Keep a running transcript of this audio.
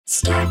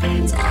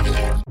Scarpins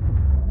Audio.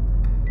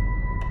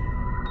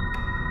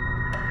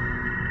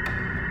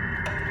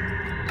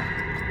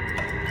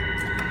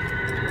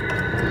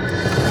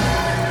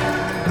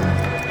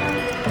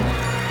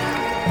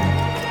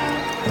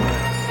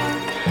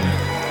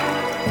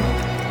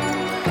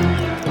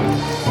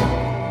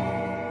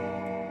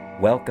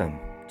 Welcome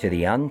to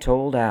the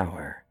Untold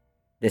Hour.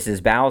 This is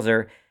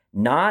Bowser,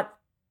 not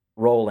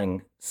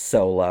rolling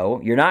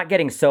solo. You're not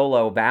getting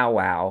solo Bow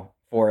Wow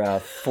for a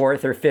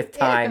fourth or fifth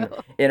time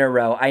in a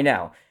row. I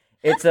know.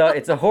 It's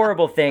a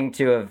horrible thing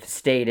to have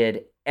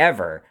stated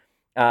ever.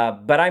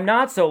 But I'm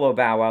not solo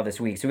Bow Wow this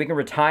week, so we can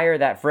retire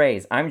that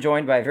phrase. I'm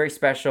joined by a very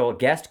special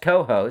guest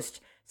co-host,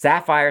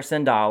 Sapphire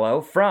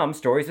Sandalo from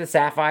Stories with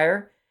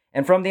Sapphire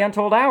and from the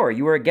Untold Hour.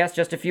 You were a guest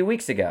just a few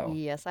weeks ago.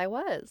 Yes, I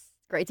was.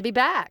 Great to be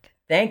back.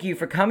 Thank you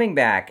for coming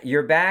back.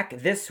 You're back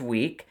this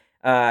week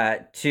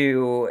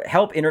to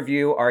help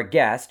interview our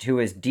guest, who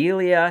is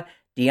Delia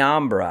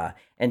Diambra.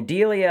 And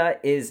Delia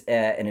is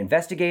an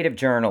investigative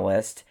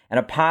journalist and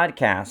a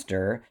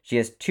podcaster. She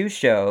has two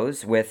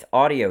shows with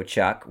Audio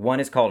Chuck. One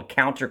is called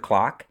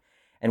Counterclock,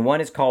 and one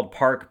is called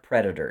Park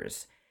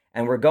Predators.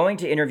 And we're going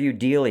to interview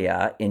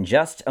Delia in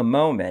just a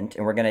moment,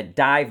 and we're going to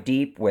dive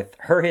deep with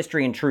her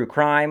history in true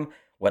crime,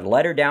 what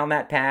led her down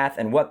that path,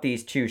 and what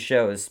these two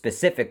shows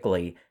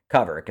specifically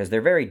cover, because they're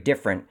very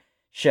different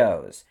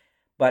shows.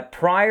 But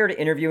prior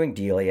to interviewing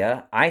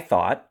Delia, I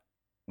thought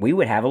we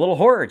would have a little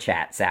horror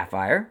chat,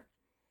 Sapphire.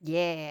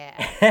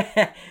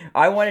 Yeah.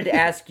 I wanted to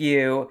ask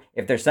you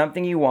if there's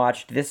something you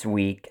watched this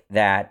week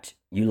that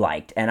you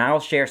liked, and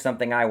I'll share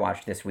something I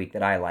watched this week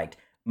that I liked.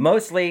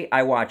 Mostly,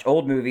 I watch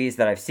old movies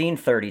that I've seen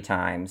 30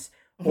 times,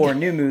 or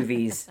new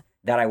movies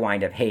that I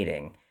wind up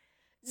hating.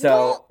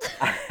 So,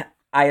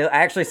 I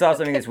actually saw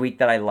something this week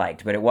that I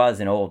liked, but it was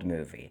an old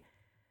movie.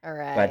 All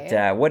right.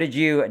 But what did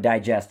you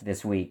digest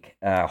this week,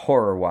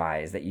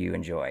 horror-wise, that you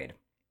enjoyed?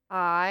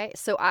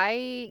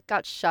 I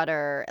got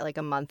Shudder like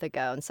a month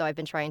ago, and so I've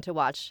been trying to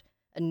watch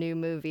a new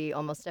movie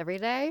almost every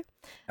day.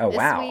 Oh, This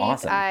wow, week,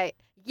 awesome. I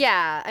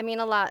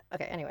mean a lot.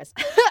 Okay, anyways.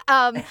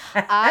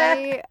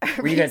 I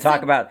Were you going to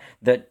talk about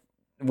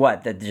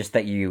just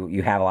that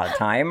you have a lot of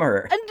time,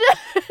 or?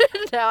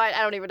 No,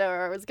 I don't even know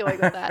where I was going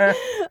with that.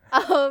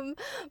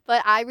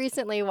 But I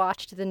recently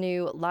watched the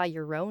new La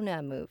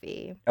Llorona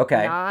movie.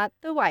 Okay. Not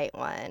the white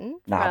one.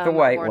 Not from the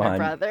white Warner one.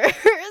 Brothers.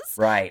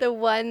 Right. The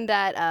one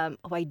that,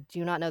 I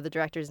do not know the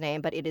director's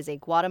name, but it is a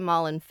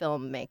Guatemalan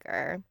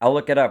filmmaker. I'll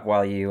look it up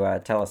while you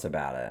tell us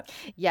about it.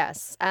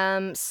 Yes.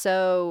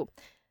 So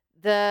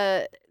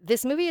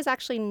this movie is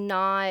actually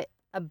not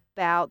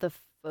about the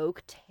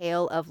folk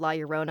tale of La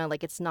Llorona.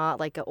 Like, it's not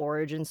like an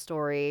origin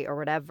story or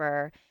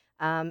whatever.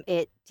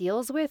 It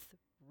deals with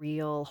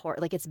real horror.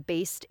 Like, it's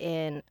based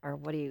in, or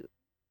what do you?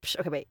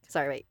 Okay, wait.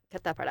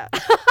 Cut that part out.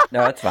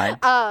 No, that's fine.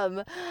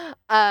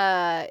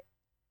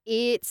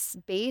 It's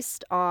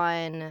based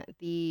on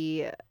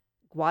the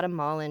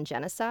Guatemalan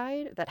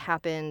genocide that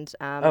happened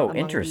among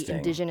interesting. the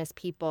indigenous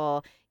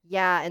people.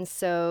 Yeah, and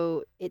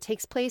so it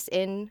takes place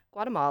in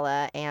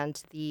Guatemala,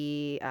 and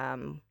the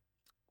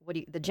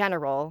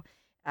general,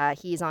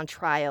 he's on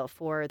trial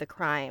for the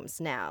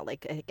crimes now.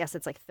 Like, I guess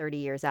it's like 30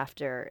 years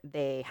after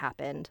they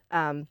happened.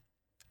 And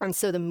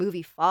so the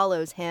movie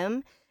follows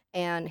him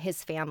and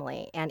his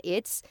family, and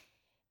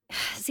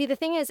see, the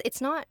thing is,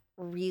 it's not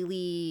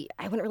really,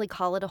 I wouldn't really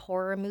call it a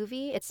horror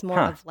movie. It's more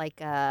of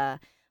like a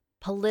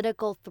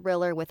political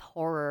thriller with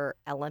horror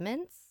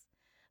elements.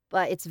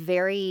 But it's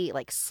very,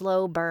 like,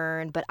 slow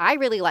burn. But I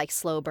really like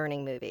slow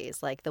burning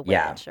movies, like The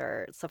Witch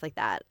or stuff like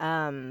that.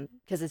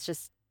 Because it's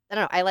just, I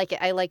don't know, I like it.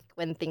 I like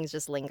when things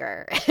just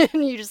linger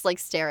and you just, like,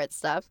 stare at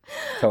stuff.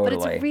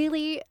 Totally.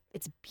 But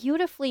it's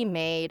beautifully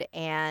made.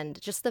 And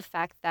just the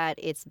fact that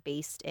it's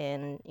based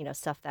in,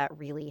 stuff that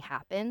really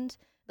happened.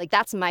 Like,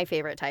 that's my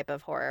favorite type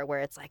of horror, where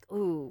it's like,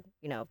 ooh,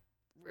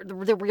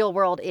 the real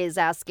world is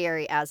as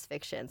scary as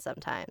fiction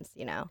sometimes,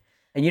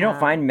 And you don't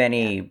find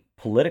many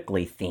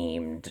politically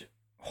themed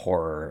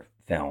horror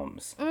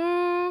films.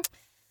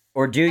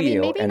 Or do you?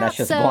 Maybe and that's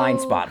just not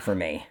blind so. spot for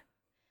me.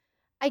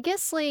 I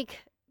guess, like,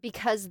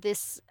 because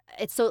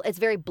it's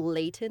very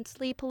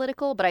blatantly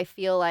political, but I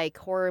feel like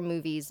horror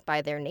movies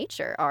by their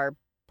nature are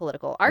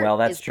political. Art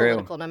That's is true.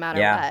 political no matter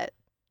what.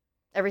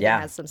 Everything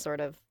has some sort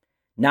of...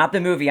 Not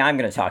the movie I'm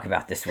going to talk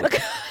about this week.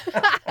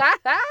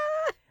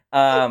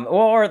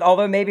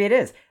 Although maybe it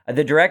is.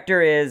 The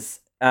director is,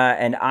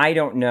 and I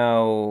don't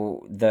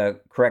know the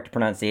correct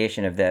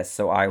pronunciation of this,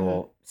 so I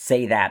will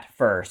say that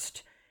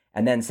first,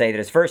 and then say that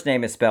his first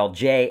name is spelled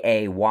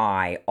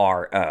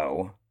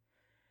Jayro.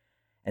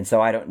 And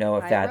so I don't know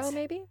if that's...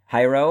 maybe?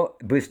 Jairo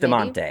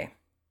Bustamante. Maybe.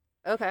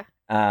 Okay.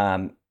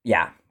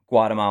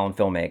 Guatemalan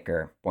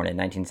filmmaker, born in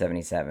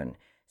 1977.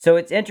 So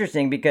it's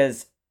interesting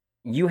because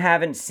you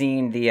haven't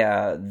seen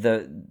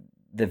the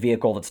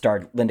vehicle that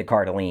starred Linda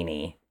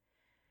Cardellini.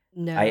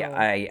 No.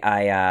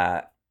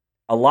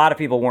 A lot of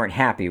people weren't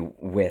happy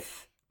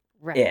with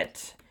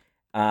it.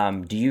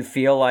 Do you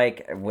feel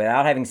like,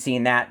 without having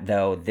seen that,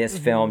 though, this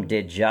film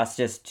did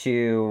justice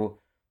to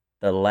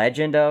the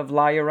legend of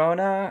La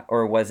Llorona,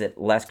 or was it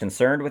less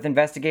concerned with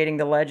investigating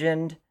the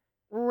legend?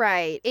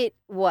 Right. It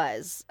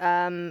was.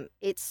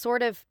 It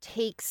sort of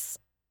takes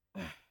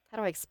how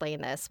do I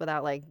explain this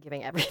without like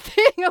giving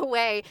everything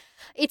away?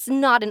 It's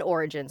not an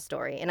origin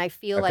story. And I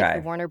feel like the Okay.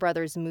 Warner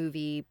Brothers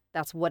movie,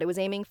 that's what it was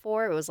aiming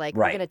for. It was like,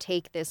 we're going Right. to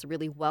take this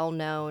really well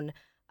known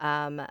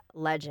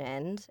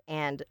legend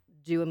and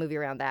do a movie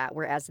around that.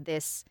 Whereas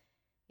this,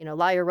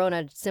 La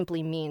Llorona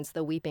simply means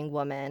the weeping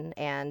woman.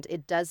 And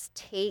it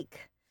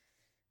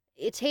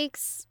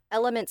takes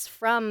elements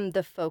from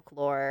the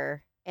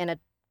folklore and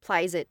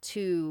applies it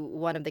to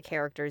one of the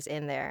characters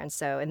in there. And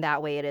so in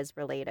that way, it is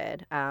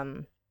related.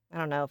 I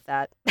don't know if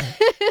that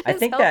I is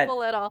think helpful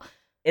that at all.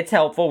 it's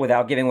helpful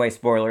without giving away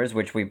spoilers,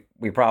 which we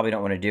probably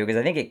don't want to do because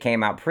I think it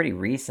came out pretty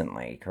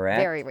recently, Very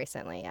correct?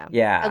 recently, yeah. At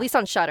Yeah, least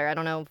on Shudder. I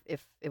don't know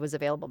if it was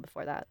available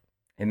before that.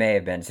 it may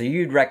have been. So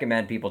you'd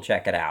recommend people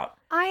check it out.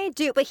 I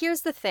do, but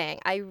here's the thing.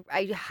 I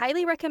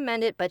highly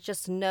recommend it, but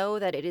just know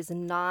that it is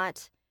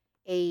not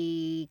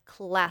a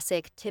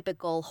classic,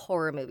 typical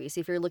horror movie.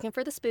 So if you're looking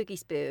for the spooky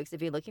spooks,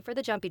 if you're looking for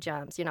the jumpy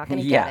jumps, you're not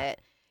going to get Yeah,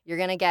 it. You're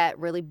going to get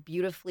really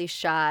beautifully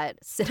shot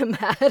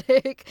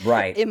cinematic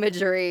right.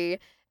 imagery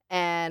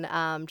and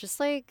just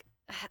like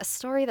a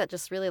story that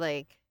just really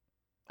like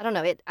I don't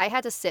know. I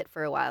had to sit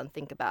for a while and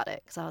think about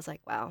it because I was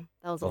like, wow,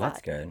 that was a Well,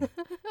 that's lot. good.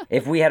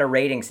 If we had a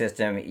rating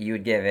system, you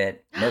would give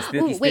it no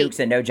spooky Ooh, wait, spooks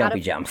and no out jumpy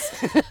of jumps.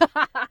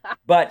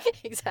 But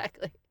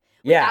exactly.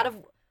 Wait, yeah,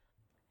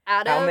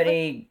 out how of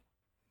many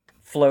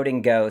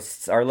floating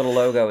ghosts? Our little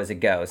logo is a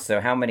ghost. So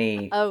how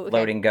many oh, okay,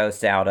 floating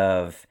ghosts out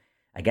of,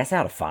 I guess,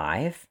 out of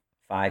five?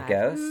 Five 5.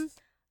 ghosts?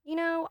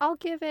 I'll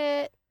give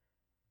it.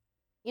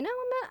 I'm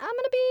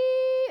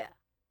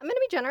gonna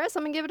be generous.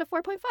 I'm gonna give it a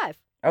 4.5.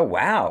 Oh,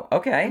 wow.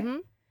 Okay. Mm-hmm.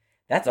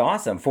 That's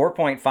awesome.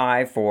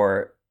 4.5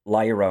 for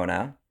La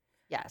Llorona.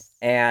 Yes.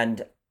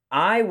 And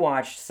I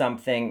watched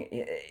something.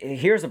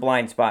 Here's a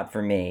blind spot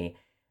for me.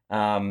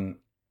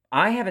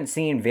 I haven't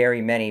seen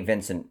very many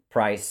Vincent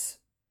Price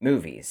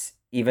movies,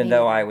 even Me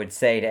though I neither. would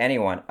say to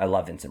anyone, I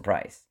love Vincent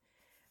Price.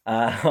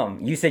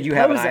 You said you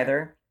haven't Poser.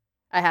 either?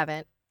 I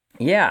haven't.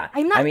 Yeah.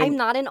 I'm I not. mean, I'm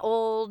not an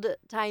old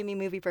timey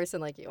movie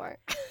person like you are.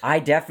 I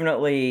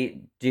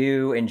definitely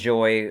do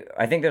enjoy.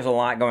 I think there's a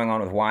lot going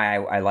on with why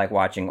I like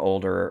watching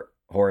older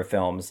horror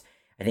films.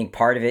 I think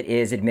part of it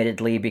is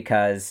admittedly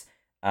because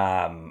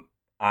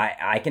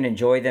I can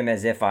enjoy them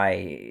as if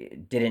I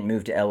didn't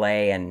move to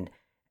LA and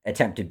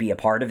attempt to be a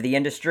part of the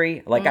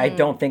industry. Like I Mm,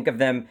 don't think of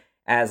them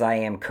as I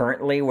am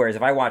currently. Whereas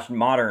if I watch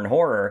modern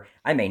horror,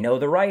 I may know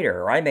the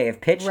writer, or I may have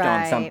pitched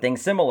on right. something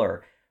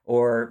similar,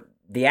 or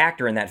the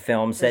actor in that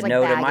film There's said like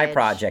no to my baggage.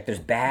 project. There's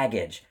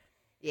baggage.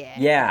 Yeah, I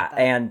Yeah, get that.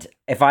 and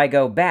if I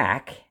go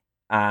back,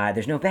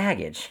 there's no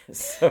baggage,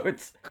 so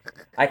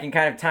I can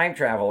kind of time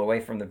travel away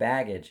from the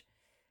baggage.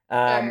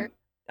 Sure.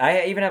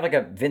 I even have like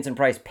a Vincent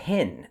Price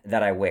pin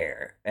that I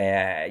wear.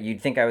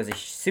 You'd think I was a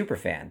super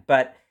fan,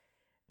 but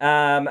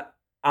um,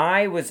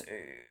 I was.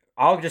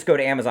 I'll just go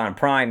to Amazon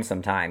Prime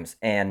sometimes,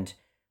 and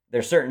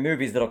there's certain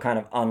movies that'll kind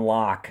of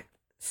unlock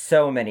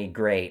so many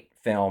great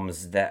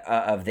films that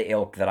of the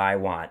ilk that I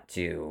want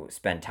to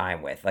spend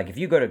time with. Like if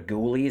you go to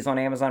Ghoulies on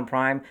Amazon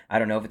Prime, I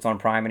don't know if it's on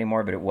Prime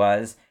anymore, but it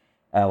was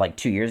like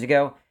 2 years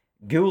ago.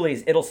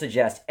 Ghoulies, it'll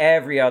suggest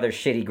every other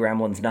shitty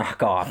Gremlins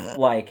knockoff,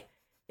 like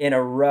in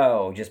a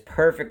row, just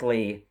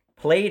perfectly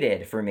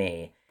plated for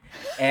me.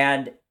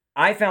 And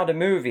I found a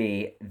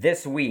movie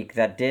this week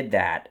that did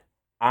that.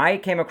 I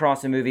came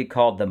across a movie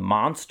called The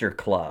Monster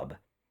Club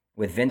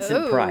with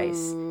Vincent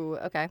Price. Ooh,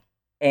 okay.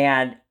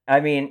 And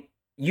I mean,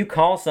 you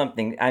call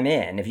something, I'm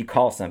in if you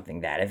call something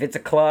that. If it's a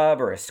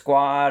club or a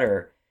squad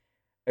or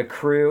a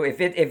crew,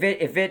 if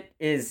it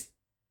is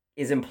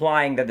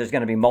implying that there's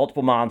going to be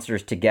multiple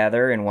monsters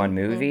together in one Hmm.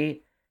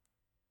 movie,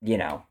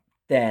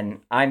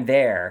 then I'm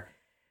there.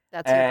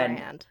 That's your And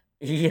brand.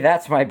 yeah,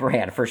 that's my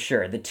brand for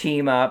sure. The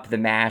team up, the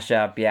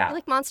mashup, I yeah.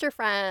 like Monster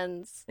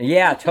Friends.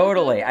 Yeah,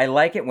 totally. I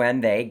like it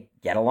when they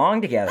get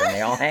along together and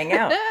they all hang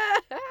out.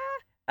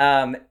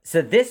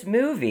 So this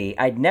movie,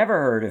 I'd never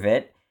heard of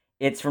it.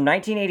 It's from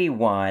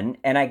 1981,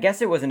 and I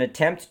guess it was an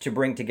attempt to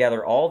bring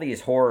together all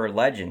these horror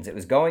legends. It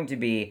was going to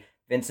be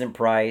Vincent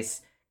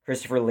Price,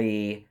 Christopher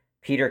Lee,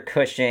 Peter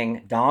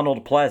Cushing,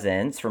 Donald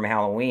Pleasance from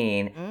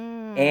Halloween,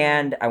 Mm.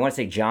 and I want to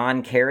say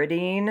John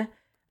Carradine.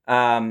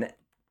 Um,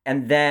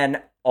 and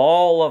then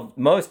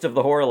most of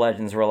the horror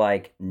legends were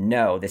like,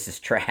 "No, this is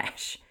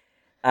trash."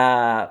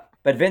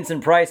 But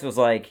Vincent Price was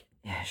like,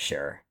 "Yeah,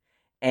 sure,"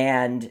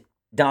 and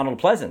Donald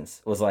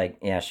Pleasance was like,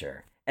 "Yeah,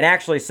 sure," and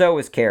actually, so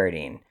was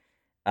Carradine.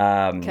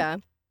 Um, Okay.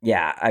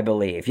 yeah, I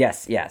believe.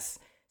 Yes, yes.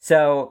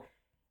 So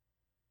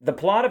the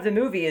plot of the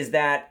movie is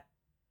that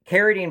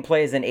Carradine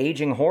plays an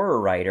aging horror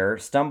writer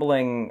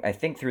stumbling, I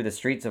think, through the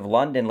streets of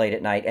London late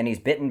at night, and he's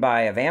bitten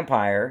by a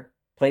vampire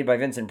played by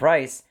Vincent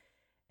Price,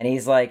 and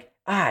he's like,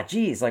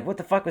 geez, like, what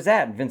the fuck was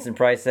that? And Vincent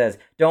Price says,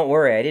 don't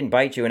worry, I didn't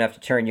bite you enough to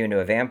turn you into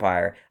a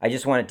vampire. I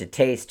just wanted to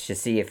taste to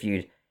see if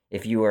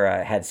you were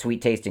had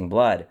sweet tasting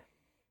blood.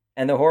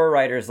 And the horror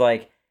writer's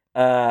like,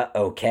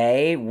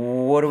 Okay,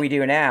 what do we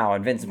do now?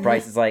 And Vincent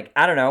Price is like,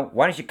 I don't know,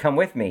 why don't you come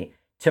with me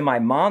to my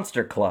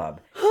monster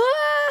club?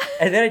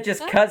 And then it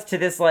just cuts to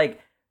this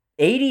like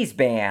 80s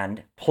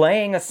band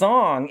playing a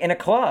song in a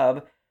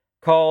club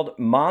called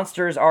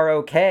Monsters Are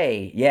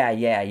Okay. Yeah,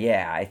 yeah,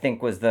 yeah, I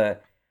think was the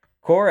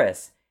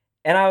chorus.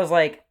 And I was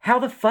like, how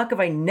the fuck have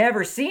I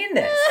never seen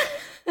this?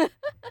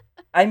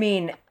 I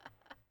mean,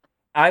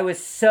 I was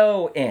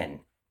so in.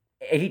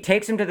 He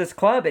takes him to this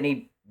club and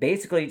he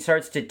basically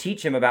starts to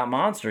teach him about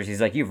monsters. He's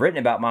like, you've written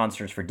about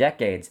monsters for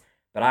decades,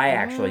 but I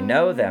actually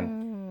know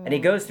them. And he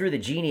goes through the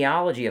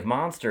genealogy of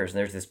monsters, and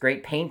there's this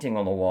great painting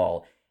on the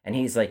wall. And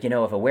he's like,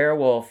 if a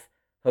werewolf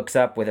hooks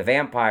up with a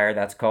vampire,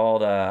 that's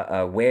called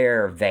a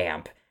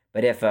were-vamp.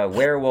 But if a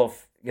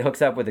werewolf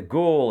hooks up with a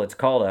ghoul, it's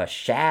called a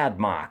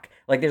shadmock.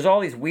 Like, there's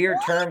all these weird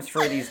terms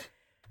for these.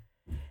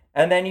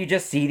 And then you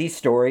just see these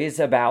stories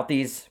about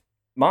these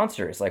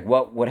monsters. Like,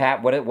 what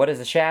does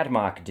a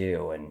shadmock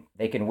do? And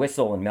they can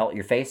whistle and melt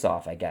your face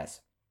off, I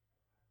guess.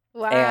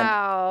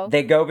 Wow. And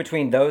they go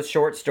between those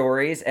short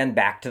stories and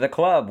back to the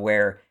club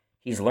where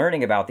he's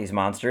learning about these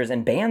monsters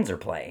and bands are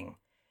playing.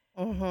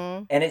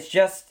 Mm-hmm. And it's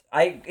just,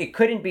 it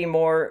couldn't be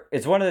more,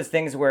 it's one of those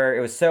things where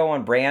it was so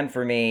on brand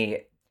for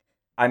me,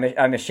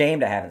 I'm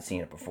ashamed I haven't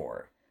seen it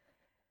before.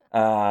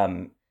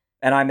 And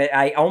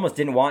I almost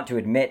didn't want to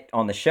admit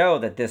on the show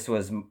that this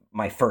was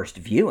my first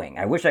viewing.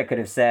 I wish I could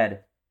have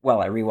said,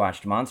 well, I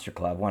rewatched Monster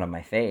Club, one of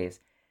my faves,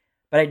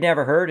 but I'd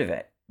never heard of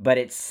it. But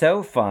it's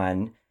so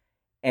fun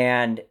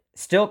and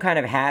still kind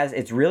of has,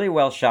 it's really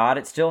well shot.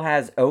 It still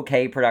has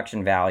okay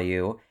production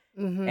value.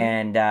 Mm-hmm.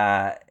 And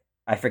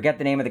I forget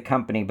the name of the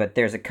company, but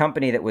there's a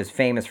company that was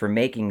famous for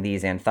making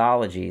these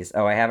anthologies.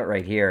 Oh, I have it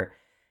right here.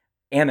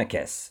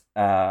 Amicus.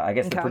 I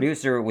guess the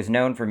producer was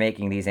known for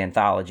making these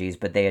anthologies,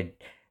 but they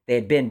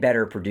had been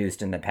better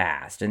produced in the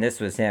past. And this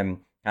was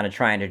him kind of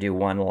trying to do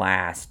one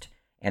last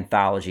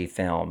anthology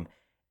film.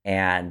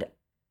 And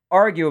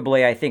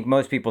arguably, I think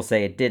most people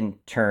say it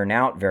didn't turn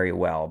out very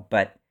well.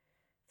 But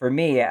for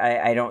me,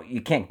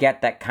 you can't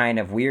get that kind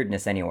of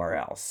weirdness anywhere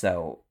else.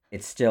 So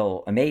it's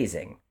still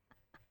amazing.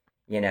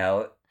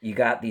 You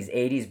got these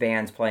 80s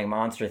bands playing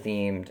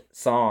monster-themed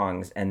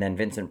songs, and then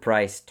Vincent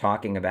Price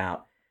talking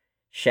about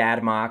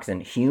shadmocks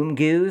and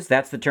hume-goos.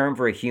 That's the term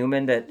for a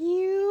human that...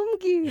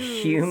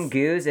 Hume-goos.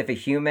 Hume-goos. If a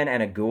human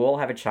and a ghoul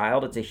have a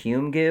child, it's a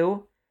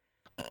hume-goo.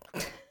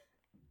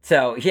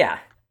 So, yeah.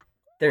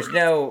 There's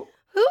no...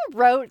 Who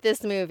wrote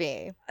this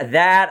movie?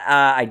 That,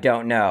 I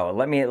don't know.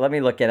 Let me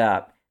look it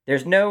up.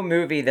 There's no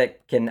movie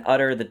that can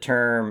utter the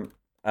term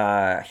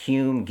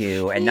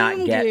hume-goo and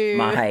not get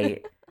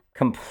my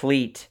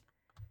complete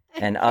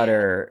and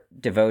utter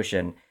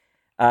devotion.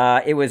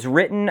 It was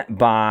written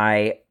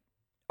by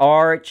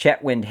R.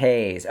 Chetwynd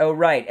Hayes. Oh,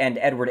 right, and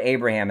Edward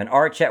Abraham. And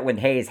R. Chetwynd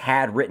Hayes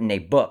had written a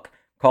book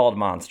called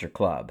Monster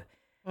Club.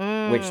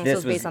 Which this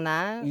was based on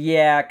that?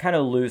 Yeah, kind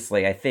of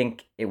loosely. I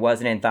think it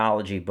was an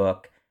anthology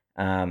book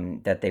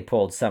that they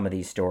pulled some of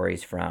these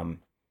stories from.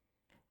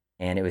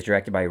 And it was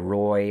directed by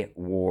Roy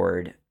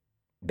Ward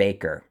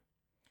Baker,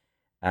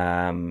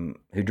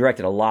 who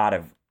directed a lot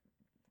of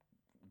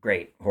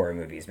great horror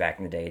movies back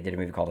in the day. He did a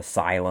movie called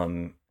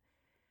Asylum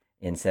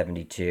in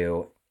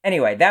 1972.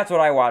 Anyway, that's what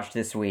I watched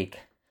this week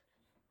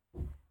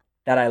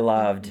that I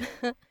loved.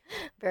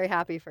 Very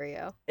happy for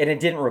you. And it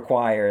didn't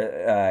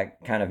require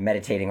kind of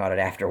meditating on it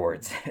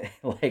afterwards,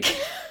 like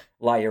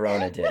La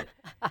Llorona did.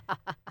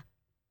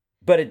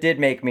 But it did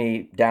make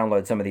me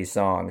download some of these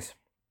songs.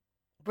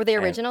 Were they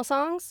original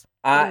songs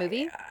for the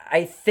movie?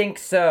 I think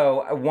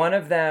so. One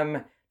of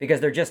them,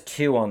 because they're just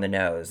too on the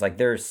nose. Like,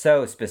 they're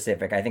so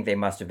specific. I think they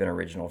must have been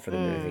original for the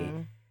movie.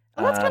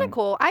 Well, that's kind of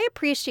cool. I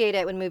appreciate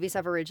it when movies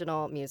have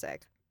original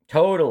music.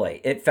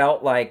 Totally. It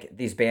felt like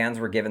these bands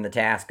were given the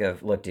task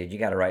of, look, dude, you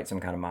got to write some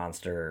kind of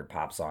monster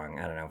pop song.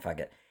 I don't know, fuck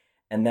it.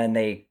 And then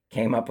they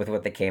came up with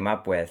what they came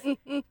up with.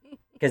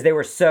 Because they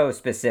were so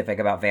specific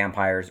about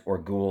vampires or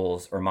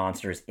ghouls or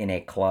monsters in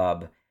a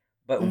club.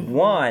 But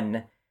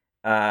one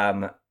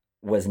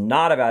was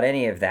not about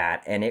any of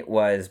that. And it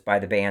was by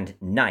the band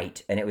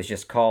Night. And it was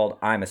just called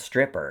I'm a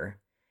Stripper.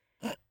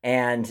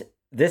 And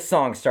this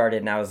song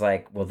started and I was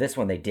like, well, this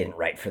one they didn't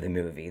write for the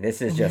movie.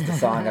 This is just a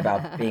song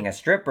about being a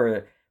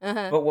stripper.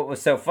 But what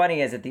was so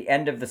funny is at the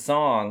end of the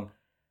song,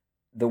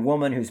 the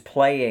woman who's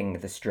playing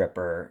the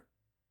stripper,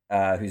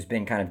 who's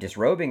been kind of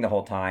disrobing the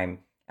whole time,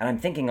 and I'm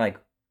thinking like,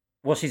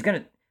 well, she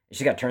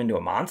got turned into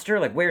a monster?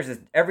 Like, where's this?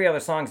 Every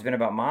other song's been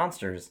about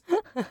monsters.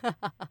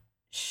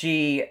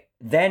 She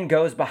then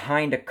goes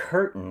behind a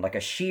curtain, like a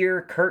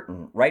sheer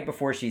curtain, right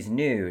before she's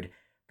nude,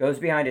 goes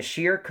behind a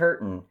sheer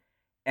curtain,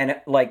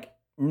 and like,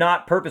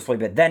 not purposely,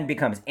 but then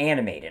becomes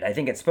animated. I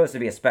think it's supposed to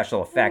be a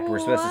special effect. We're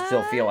supposed to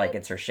still feel like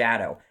it's her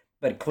shadow.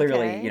 But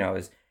clearly, it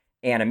was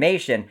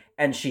animation.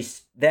 And she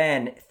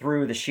then,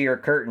 through the sheer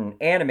curtain,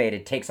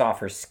 animated, takes off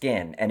her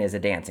skin and is a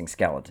dancing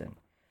skeleton.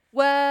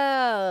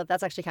 Whoa,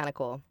 that's actually kind of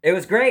cool. It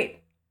was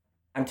great.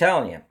 I'm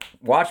telling you.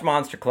 Watch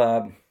Monster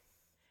Club,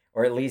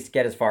 or at least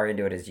get as far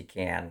into it as you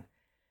can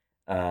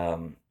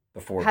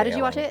before How did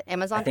you watch it?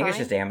 Amazon Prime? I think it's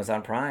just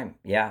Amazon Prime.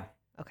 Yeah.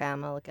 Okay,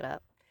 I'm going to look it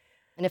up.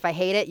 And if I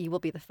hate it, you will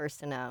be the first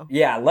to know.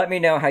 Yeah, let me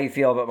know how you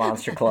feel about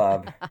Monster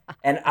Club.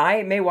 And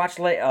I may watch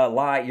La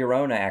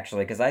Llorona,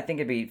 actually, because I think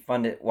it'd be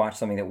fun to watch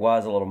something that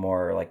was a little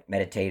more, like,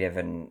 meditative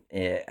and,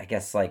 I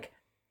guess, like,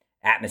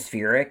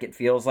 atmospheric, it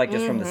feels like,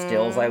 just from the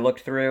stills I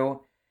looked through.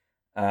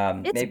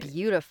 It's Maybe,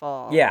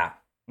 beautiful. yeah,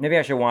 maybe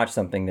I should watch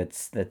something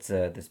that's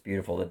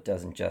beautiful, that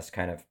doesn't just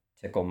kind of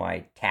tickle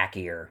my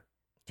tackier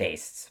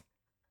tastes.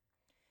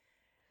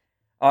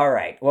 All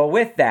right. Well,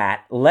 with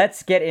that,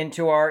 let's get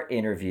into our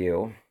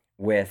interview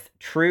with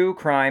true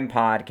crime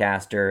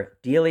podcaster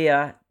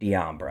Delia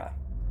D'Ambra.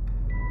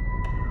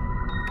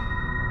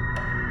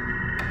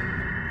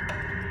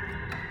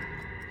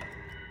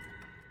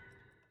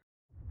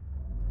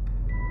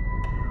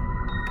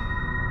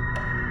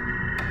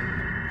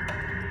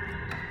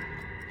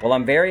 Well,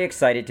 I'm very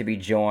excited to be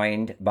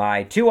joined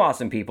by two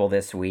awesome people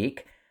this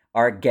week.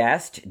 Our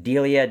guest,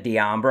 Delia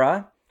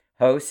D'Ambra,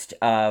 host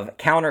of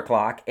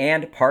Counterclock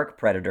and Park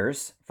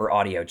Predators for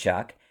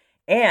AudioChuck.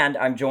 And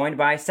I'm joined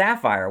by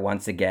Sapphire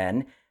once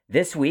again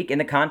this week in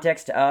the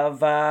context of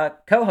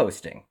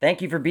co-hosting.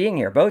 Thank you for being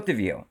here, both of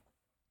you.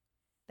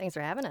 Thanks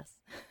for having us.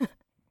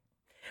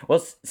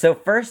 Well, so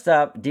first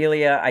up,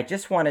 Delia, I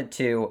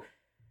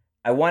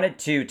wanted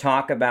to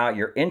talk about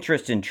your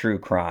interest in true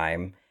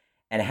crime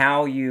and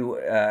how you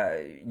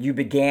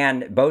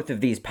began both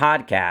of these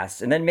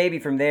podcasts, and then maybe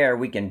from there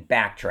we can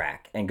backtrack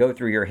and go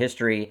through your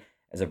history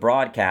as a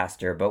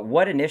broadcaster. But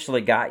what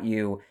initially got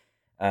you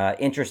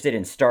interested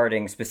in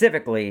starting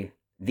specifically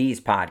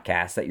these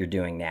podcasts that you're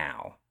doing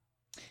now?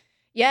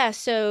 Yeah,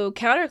 so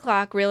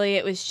Counterclock, really,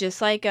 it was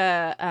just like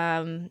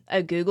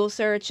a Google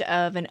search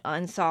of an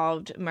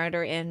unsolved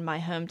murder in my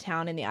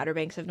hometown in the Outer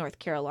Banks of North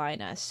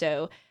Carolina.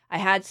 So I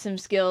had some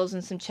skills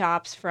and some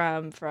chops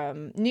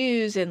from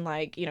news and,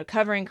 like, you know,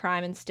 covering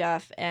crime and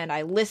stuff. And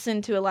I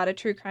listened to a lot of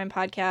true crime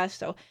podcasts.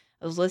 So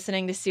I was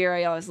listening to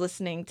Serial, I was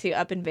listening to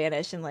Up and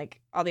Vanish and,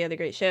 like, all the other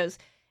great shows.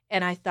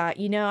 And I thought,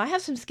 you know, I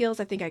have some skills.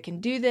 I think I can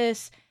do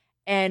this.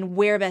 And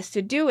where best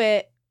to do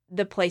it?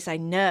 The place I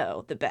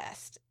know the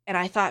best. And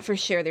I thought for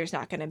sure there's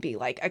not going to be,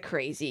 like, a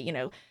crazy, you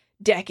know,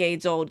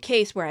 decades old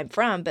case where I'm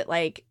from, but,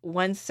 like,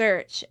 one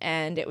search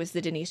and it was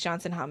the Denise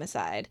Johnson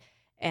homicide.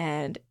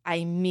 And I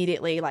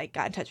immediately, like,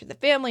 got in touch with the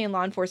family and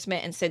law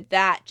enforcement and said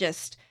that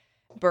just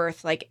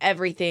birthed, like,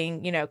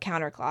 everything, you know,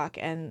 Counterclock.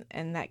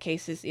 And that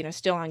case is, you know,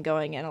 still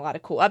ongoing and a lot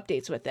of cool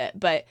updates with it.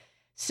 But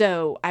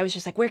so I was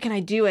just like, where can I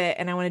do it?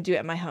 And I want to do it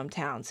in my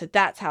hometown. So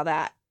that's how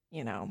that,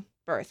 you know,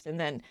 birthed. And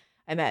then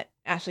I met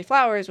Ashley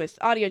Flowers with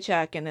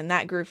AudioChuck, and then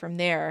that grew from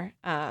there.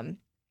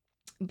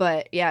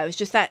 But yeah, it was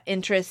just that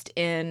interest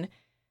in,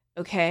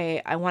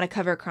 okay, I want to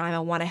cover crime. I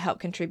want to help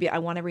contribute. I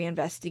want to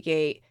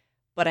reinvestigate,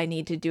 but I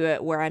need to do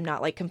it where I'm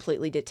not, like,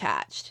 completely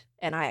detached.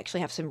 And I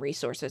actually have some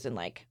resources and,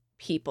 like,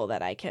 people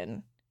that I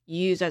can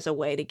use as a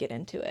way to get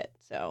into it.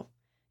 So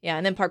yeah.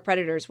 And then Park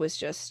Predators was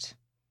just,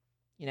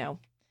 you know,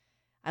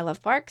 I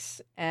love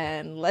parks,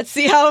 and let's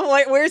see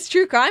where's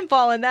true crime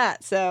fall in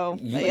that. So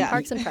yeah,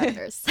 Parks and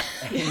Predators.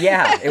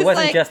 Yeah, it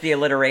wasn't like, just the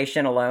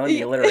alliteration alone.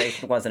 The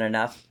alliteration wasn't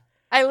enough.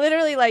 I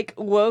literally, like,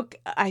 woke,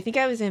 I think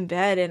I was in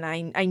bed, and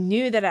I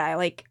knew that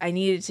I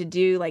needed to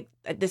do, like,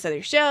 this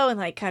other show and,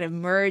 like, kind of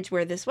merge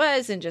where this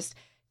was, and just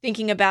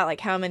thinking about, like,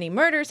 how many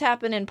murders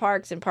happen in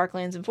parks and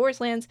parklands and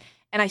forestlands.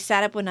 And I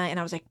sat up one night and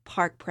I was like,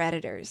 Park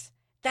Predators.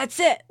 That's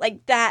it.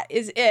 Like, that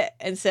is it.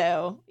 And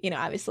so, you know,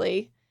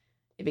 obviously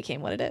it became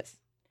what it is.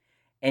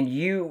 And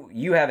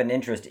you have an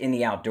interest in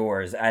the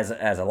outdoors as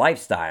a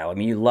lifestyle. I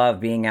mean, you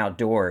love being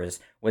outdoors.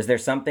 Was there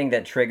something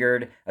that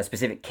triggered a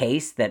specific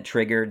case that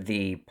triggered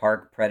the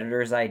Park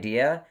Predators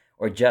idea,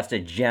 or just a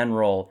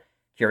general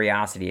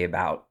curiosity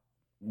about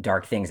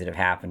dark things that have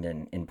happened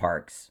in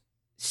parks?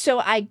 So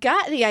I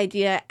got the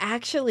idea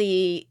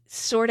actually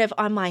sort of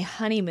on my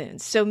honeymoon.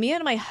 So me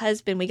and my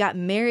husband, we got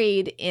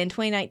married in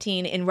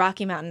 2019 in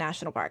Rocky Mountain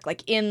National Park,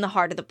 like in the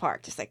heart of the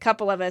park. Just a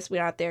couple of us, we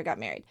went out there, got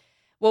married.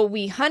 Well,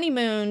 we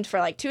honeymooned for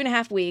like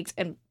 2.5 weeks,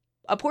 and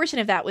a portion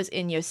of that was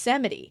in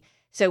Yosemite.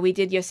 So we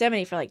did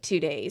Yosemite for like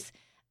 2 days,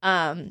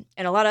 and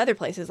a lot of other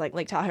places like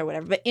Lake Tahoe or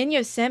whatever. But in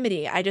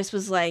Yosemite, I just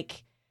was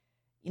like,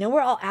 you know,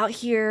 we're all out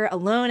here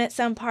alone at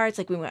some parts.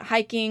 Like, we went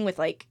hiking with,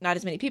 like, not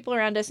as many people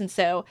around us. And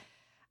so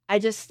I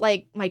just,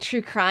 like, my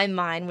true crime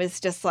mind was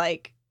just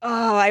like,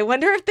 oh, I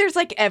wonder if there's,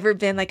 like, ever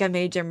been, like, a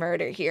major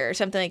murder here or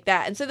something like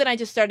that. And so then I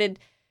just started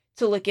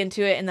to look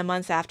into it in the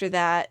months after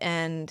that.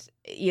 And,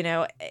 you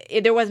know,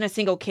 there wasn't a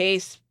single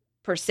case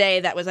per se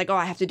that was like, oh,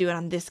 I have to do it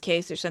on this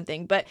case or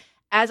something. But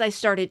as I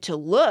started to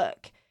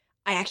look,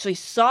 I actually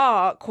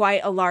saw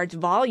quite a large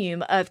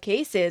volume of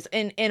cases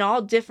in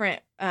all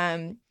different,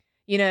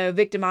 you know,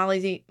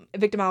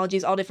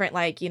 victimologies, all different,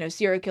 like, you know,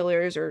 serial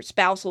killers or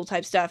spousal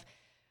type stuff.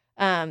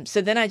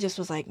 So then I just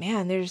was like,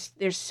 man,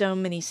 there's so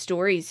many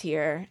stories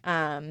here.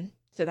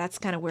 So that's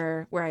kind of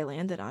where I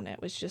landed on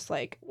it, was just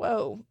like,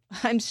 whoa,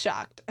 I'm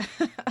shocked.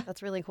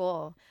 That's really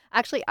cool.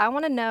 Actually, I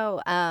want to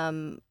know,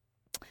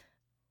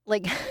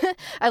 like,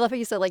 I love how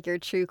you said, like, your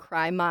true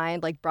crime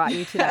mind, like, brought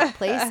you to that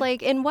place.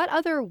 Like, in what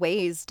other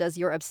ways does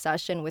your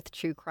obsession with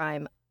true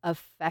crime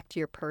affect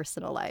your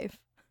personal life?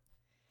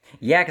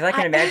 Yeah, because I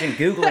can imagine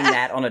Googling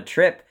that on a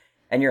trip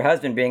and your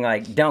husband being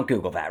like, don't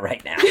Google that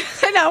right now.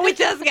 No, we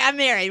just got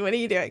married. What are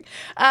you doing?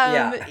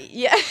 Yeah.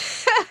 Yeah.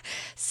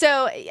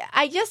 So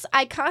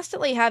I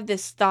constantly have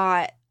this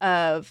thought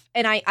of,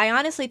 and I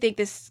honestly think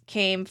this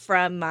came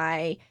from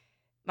my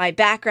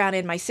background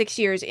in my 6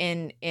 years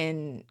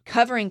in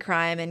covering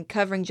crime and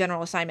covering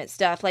general assignment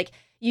stuff. Like,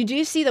 you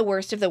do see the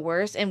worst of the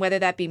worst, and whether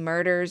that be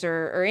murders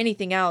or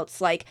anything else,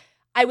 like,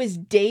 I was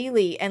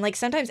daily and like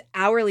sometimes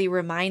hourly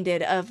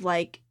reminded of,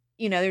 like,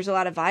 there's a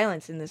lot of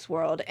violence in this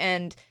world,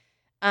 and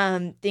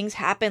things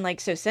happen like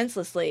so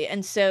senselessly.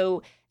 And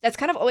so that's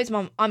kind of always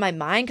on my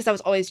mind, because I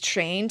was always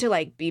trained to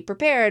like be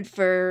prepared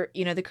for,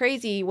 the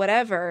crazy,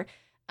 whatever.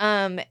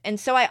 And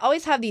so I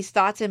always have these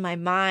thoughts in my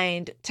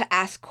mind to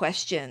ask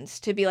questions,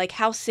 to be like,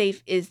 how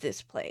safe is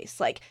this place?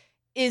 Like,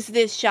 is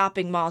this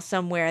shopping mall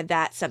somewhere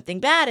that something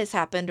bad has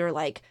happened? Or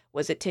like,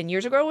 was it 10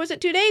 years ago? Or was it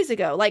 2 days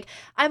ago? Like,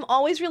 I'm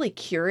always really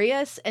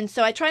curious. And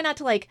so I try not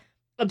to like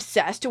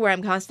obsess to where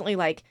I'm constantly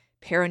like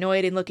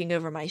paranoid and looking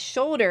over my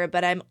shoulder,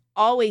 but I'm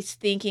always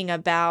thinking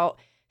about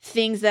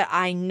things that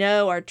I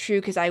know are true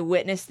because I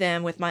witnessed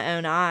them with my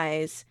own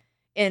eyes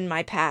in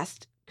my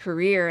past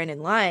career and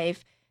in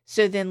life.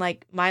 So then,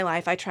 like, my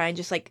life, I try and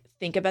just like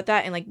think about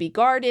that and like be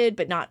guarded,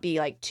 but not be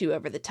like too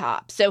over the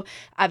top. So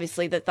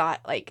obviously the thought,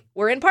 like,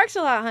 we're in parks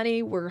a lot,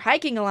 honey, we're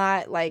hiking a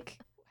lot, like,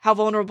 how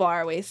vulnerable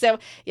are we? So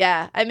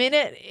yeah, I mean,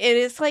 it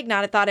is like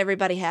not a thought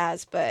everybody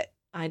has, but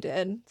I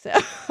did. So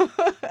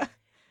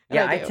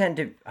Yeah, I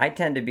I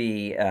tend to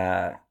be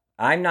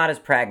I'm not as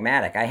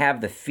pragmatic. I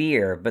have the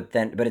fear, but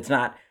it's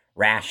not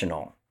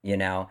rational,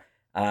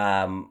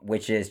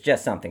 which is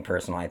just something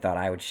personal I thought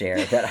I would share.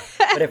 But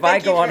if I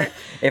go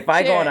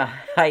on a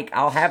hike,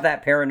 I'll have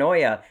that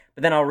paranoia,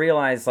 but then I'll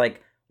realize,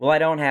 like, well, I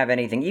don't have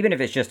anything, even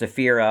if it's just a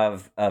fear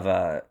of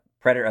a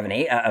predator, of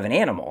an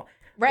animal.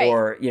 Right.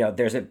 Or,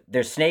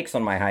 there's snakes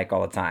on my hike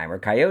all the time, or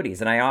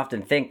coyotes, and I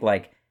often think,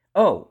 like,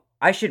 oh,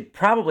 I should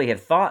probably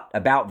have thought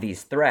about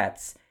these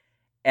threats.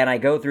 And I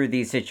go through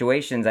these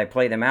situations, I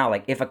play them out.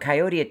 Like, if a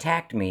coyote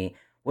attacked me,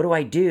 what do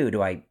I do?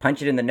 Do I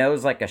punch it in the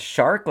nose like a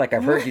shark, like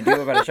I've heard you do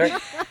about a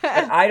shark?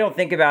 And I don't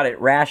think about it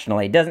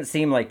rationally. It doesn't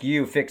seem like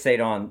you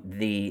fixate on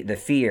the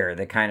fear,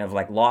 the kind of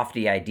like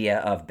lofty idea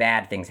of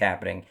bad things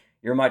happening.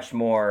 You're much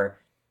more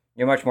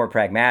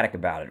pragmatic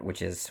about it,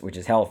 which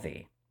is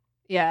healthy.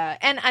 Yeah.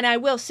 And I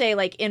will say,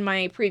 like, in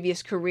my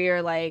previous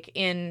career, like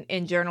in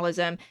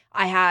journalism,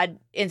 I had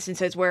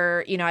instances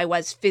where, I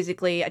was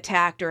physically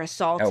attacked or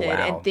assaulted, Oh,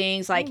 wow. and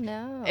things like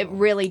no. it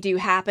really do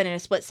happen in a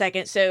split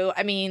second. So,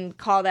 I mean,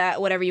 call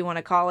that whatever you want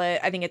to call it.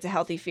 I think it's a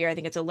healthy fear. I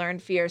think it's a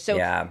learned fear. So,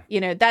 Yeah.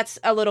 That's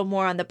a little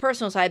more on the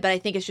personal side, but I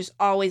think it's just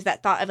always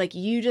that thought of, like,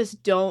 you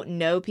just don't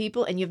know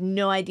people and you have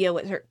no idea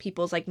what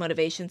people's like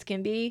motivations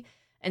can be.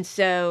 And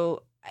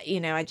so,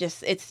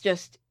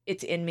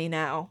 it's in me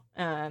now.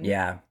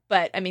 Yeah.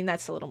 But I mean,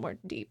 that's a little more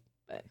deep.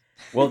 But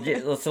Well,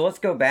 so let's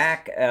go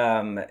back.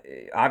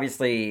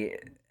 Obviously,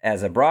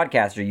 as a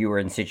broadcaster, you were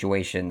in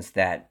situations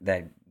that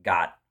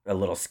got a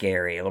little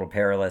scary, a little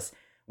perilous.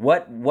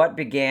 What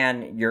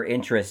began your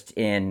interest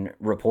in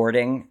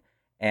reporting,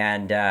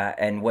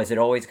 and was it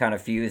always kind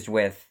of fused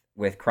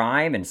with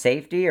crime and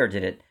safety, or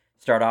did it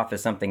start off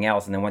as something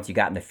else? And then once you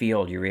got in the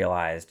field, you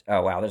realized,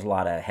 oh wow, there's a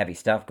lot of heavy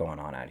stuff going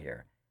on out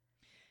here.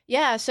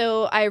 yeah,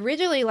 so I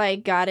originally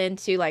like got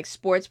into like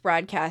sports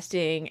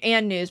broadcasting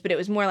and news, but it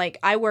was more like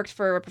I worked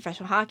for a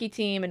professional hockey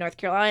team in North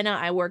Carolina.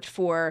 I worked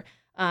for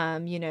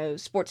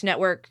Sports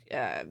Network,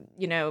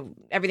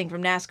 everything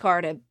from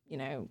NASCAR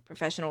to,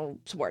 professional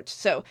sports.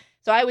 So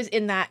I was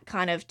in that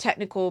kind of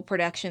technical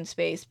production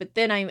space, but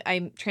then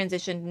I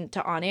transitioned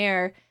to on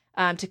air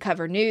to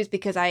cover news,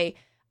 because I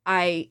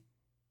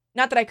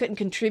not that I couldn't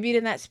contribute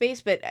in that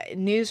space, but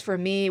news for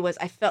me was,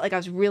 I felt like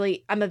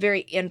I'm a very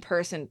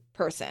in-person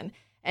person.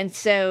 And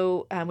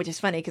so, which is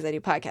funny because I do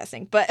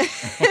podcasting, but,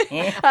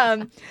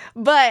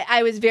 but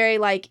I was very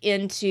like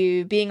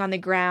into being on the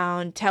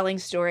ground, telling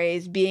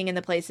stories, being in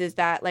the places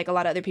that like a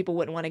lot of other people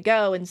wouldn't want to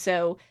go. And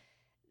so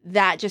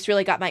that just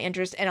really got my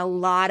interest. And a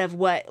lot of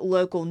what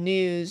local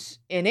news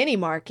in any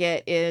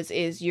market is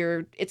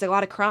it's a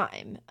lot of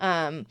crime.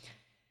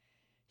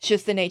 It's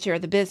just the nature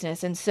of the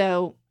business. And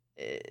so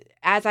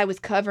as I was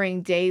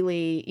covering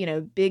daily,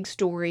 big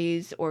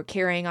stories or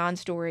carrying on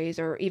stories,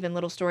 or even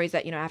little stories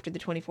that, after the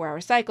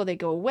 24-hour cycle, they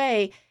go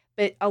away.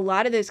 But a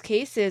lot of those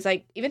cases,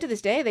 like even to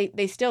this day,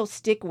 they still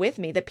stick with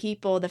me, the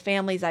people, the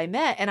families I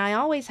met. And I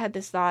always had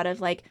this thought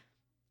of like,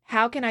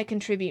 how can I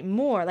contribute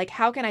more? Like,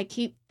 how can I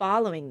keep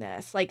following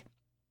this? Like,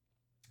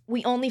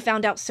 we only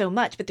found out so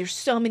much, but there's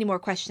so many more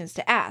questions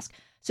to ask.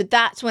 So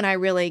that's when I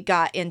really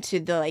got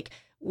into the like,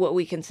 what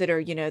we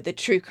consider, the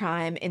true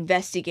crime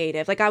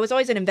investigative. Like, I was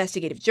always an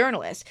investigative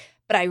journalist,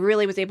 but I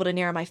really was able to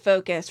narrow my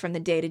focus from the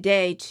day to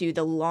day to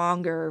the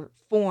longer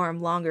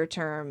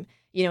term,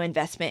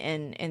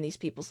 investment in these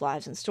people's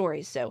lives and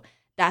stories. So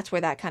that's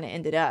where that kind of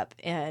ended up.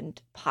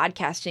 And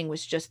podcasting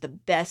was just the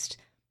best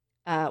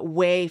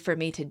way for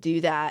me to do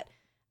that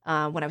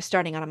when I was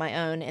starting out on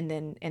my own, and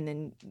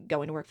then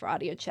going to work for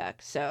Audio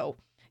Check. So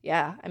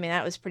yeah, I mean,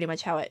 that was pretty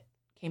much how it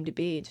came to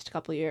be in just a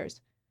couple of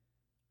years.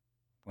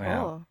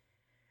 Wow. Cool.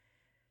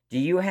 Do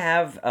you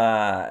have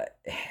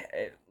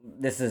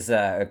this is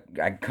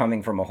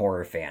coming from a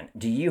horror fan.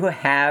 Do you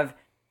have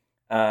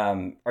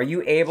are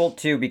you able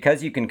to,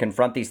 because you can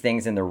confront these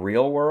things in the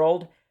real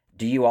world,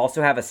 do you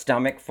also have a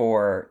stomach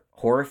for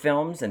horror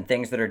films and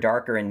things that are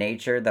darker in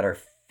nature that are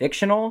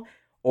fictional,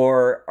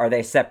 or are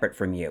they separate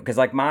from you? Because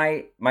like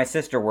my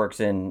sister works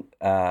in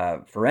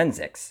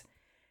forensics,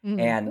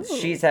 and Ooh.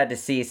 she's had to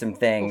see some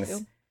things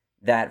field.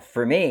 that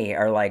for me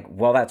are like,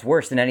 well, that's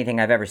worse than anything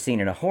I've ever seen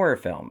in a horror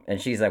film.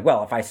 And she's like,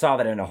 well, if I saw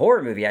that in a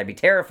horror movie, I'd be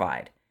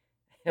terrified.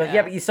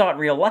 Yeah, but you saw it in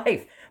real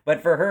life.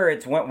 But for her,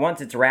 it's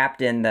once it's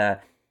wrapped in the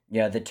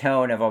the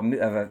tone of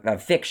a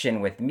fiction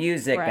with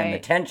music and the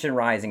Right. tension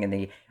rising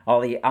and all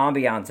the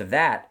ambiance of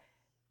that,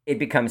 it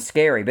becomes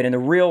scary. But in the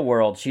real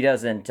world, she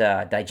doesn't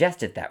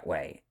digest it that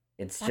way.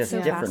 It's That's just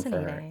so different for her.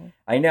 fascinating.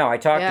 I know. I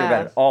talk to her Yeah.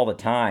 about it all the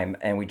time,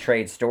 and we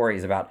trade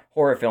stories about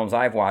horror films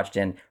I've watched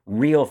and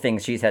real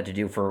things she's had to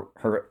do for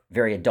her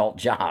very adult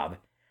job.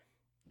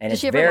 And Does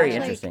it's she ever very watch,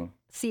 like, interesting.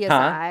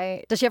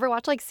 CSI. Does she ever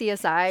watch like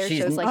CSI or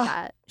She's- shows like Oh.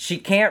 that? She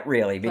can't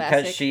really because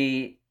Classic.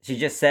 she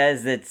just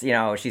says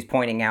that she's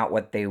pointing out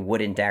what they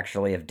wouldn't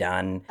actually have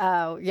done.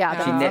 Oh, yeah,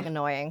 that's She like nit-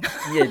 annoying.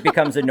 It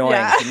becomes annoying.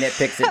 Yeah. She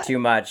nitpicks it too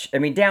much. I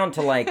mean, down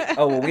to like,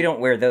 oh, well, we don't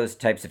wear those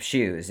types of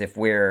shoes if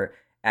we're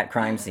at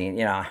crime scene.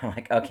 I'm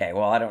like, okay,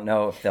 well, I don't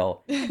know if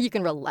they'll. You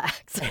can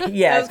relax.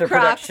 Yeah, if Those the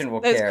production will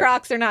those care.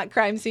 Crocs are not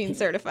crime scene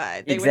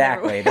certified. They would never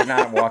Exactly. They're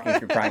not walking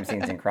through crime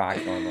scenes in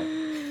Crocs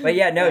normally. But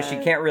yeah, no, she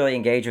can't really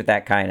engage with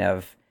that kind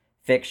of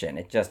fiction.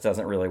 It just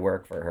doesn't really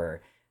work for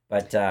her.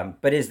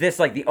 But is this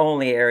like the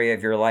only area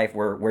of your life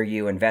where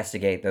you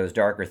investigate those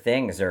darker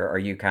things, or are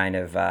you kind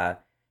of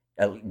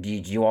do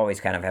you always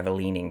kind of have a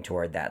leaning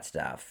toward that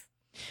stuff?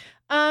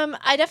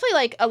 I definitely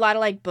like a lot of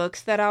like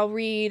books that I'll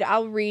read.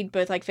 I'll read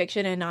both like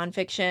fiction and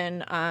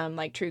nonfiction,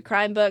 like true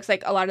crime books.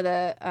 Like a lot of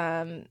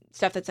the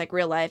stuff that's like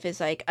real life is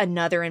like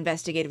another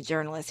investigative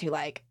journalist who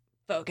like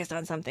focused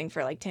on something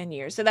for like 10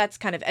 years. So that's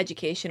kind of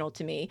educational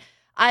to me.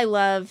 I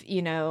love,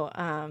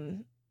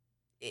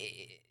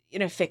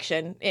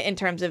 fiction in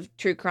terms of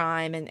true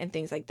crime and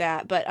things like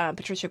that. But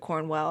Patricia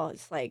Cornwell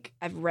is like,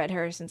 I've read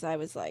her since I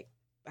was like,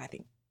 I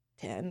think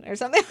 10 or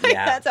something like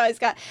Yeah. that. So I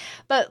got,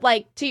 but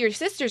like to your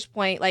sister's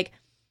point, like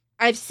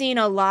I've seen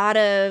a lot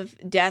of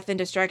death and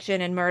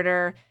destruction and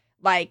murder,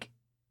 like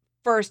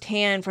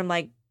firsthand from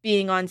like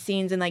being on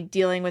scenes and like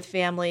dealing with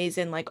families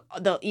and like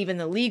even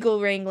the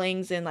legal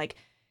wranglings and like,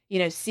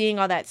 seeing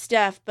all that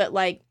stuff. But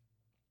like,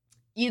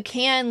 you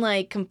can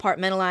like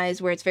compartmentalize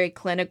where it's very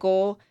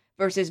clinical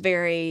versus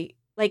very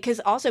like, because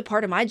also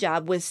part of my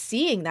job was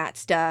seeing that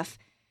stuff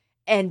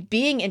and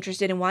being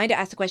interested and wanting to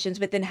ask the questions,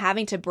 but then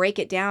having to break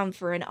it down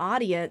for an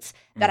audience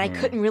that I Mhm.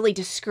 couldn't really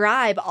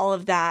describe all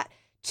of that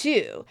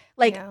to.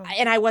 Like, Yeah.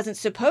 and I wasn't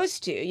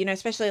supposed to,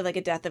 especially like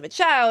a death of a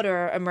child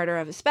or a murder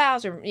of a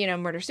spouse or,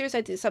 murder,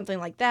 suicide, something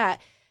like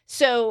that.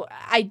 So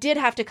I did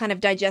have to kind of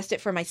digest it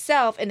for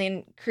myself and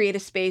then create a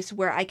space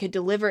where I could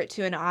deliver it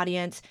to an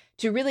audience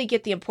to really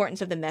get the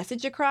importance of the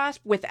message across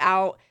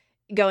without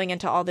going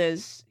into all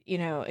those,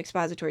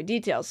 expository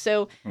details.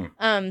 So,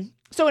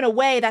 so in a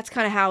way, that's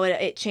kind of how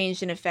it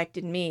changed and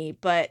affected me.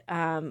 But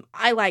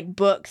I like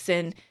books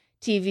and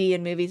TV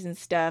and movies and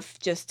stuff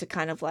just to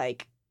kind of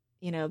like,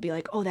 be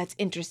like, oh, that's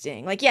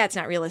interesting. Like, yeah, it's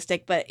not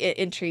realistic, but it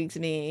intrigues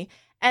me.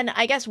 And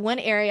I guess one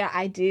area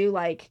I do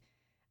like,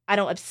 I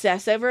don't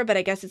obsess over, but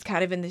I guess it's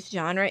kind of in this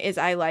genre is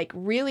I like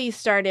really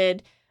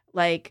started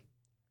like,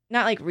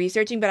 not like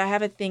researching, but I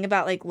have a thing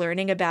about like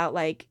learning about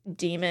like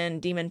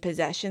demon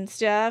possession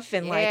stuff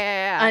and like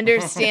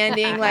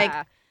understanding like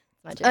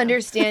My jam.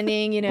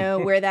 understanding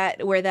where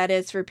that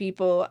is for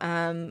people.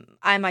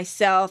 I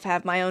myself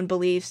have my own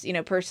beliefs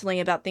personally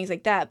about things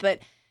like that, but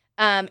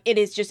it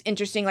is just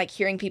interesting like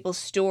hearing people's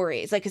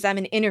stories, like because I'm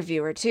an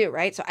interviewer too,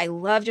 right? So I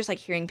love just like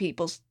hearing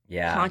people's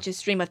Yeah. conscious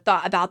stream of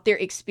thought about their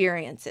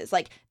experiences.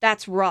 Like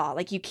that's raw,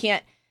 like you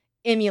can't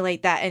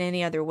emulate that in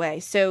any other way.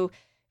 So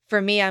for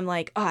me, I'm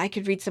like, oh, I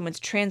could read someone's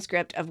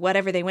transcript of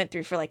whatever they went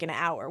through for like an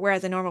hour,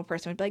 whereas a normal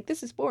person would be like,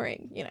 this is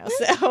boring,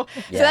 So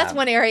that's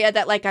one area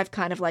that like I've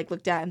kind of like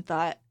looked at and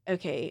thought,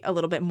 okay, a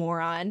little bit more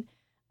on.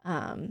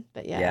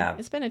 But Yeah.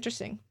 it's been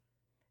interesting.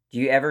 Do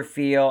you ever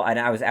feel? And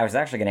I was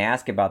actually going to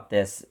ask about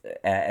this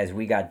as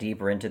we got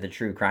deeper into the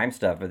true crime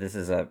stuff, but this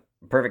is a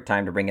perfect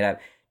time to bring it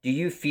up. Do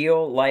you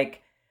feel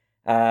like,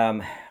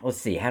 let's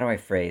see, how do I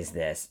phrase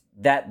this?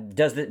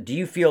 Do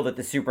you feel that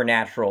the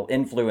supernatural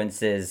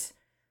influences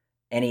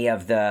any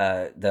of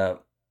the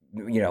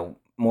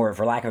more,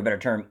 for lack of a better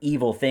term,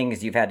 evil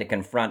things you've had to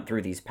confront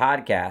through these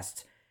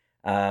podcasts?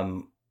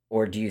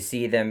 Or do you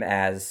see them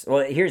as,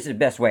 well, here's the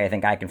best way I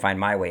think I can find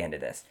my way into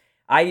this.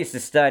 I used to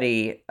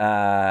study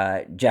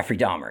Jeffrey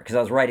Dahmer because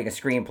I was writing a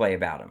screenplay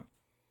about him.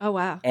 Oh,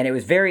 wow. And it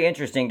was very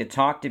interesting to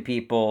talk to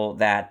people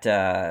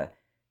that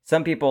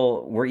some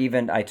people were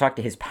even, I talked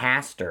to his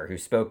pastor who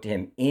spoke to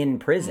him in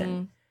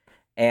prison.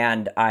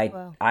 And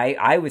Wow.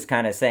 I was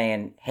kind of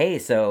saying, hey,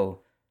 so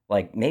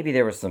like maybe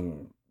there was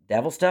some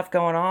devil stuff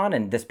going on.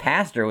 And this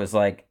pastor was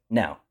like,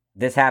 no,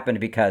 this happened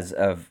because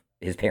of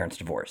his parents'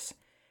 divorce.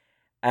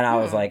 And I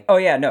was Hmm. like, oh,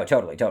 yeah, no,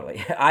 totally,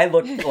 totally. I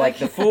looked like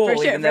the fool, For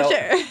sure, even though, for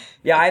sure.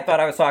 yeah, I thought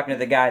I was talking to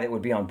the guy that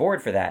would be on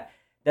board for that.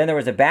 Then there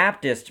was a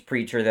Baptist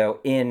preacher, though,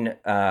 in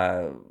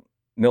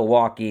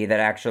Milwaukee that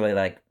actually,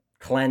 like,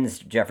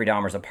 cleansed Jeffrey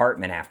Dahmer's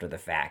apartment after the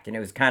fact. And it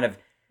was kind of,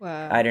 I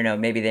Wow. don't know,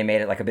 maybe they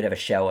made it like a bit of a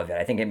show of it.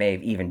 I think it may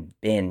have even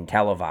been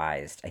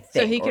televised, I So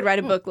think. he could Or write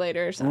a book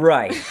later or something.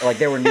 right. Like,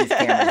 there were news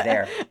cameras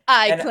there.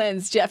 I And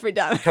cleansed Jeffrey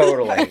Dahmer.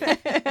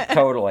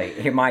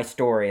 totally. My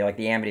story, like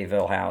the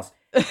Amityville house.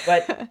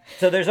 But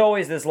so there's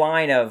always this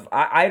line of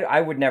I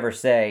would never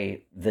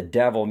say the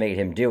devil made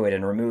him do it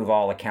and remove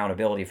all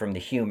accountability from the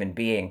human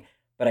being,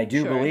 but I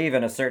do Sure. believe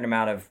in a certain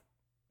amount of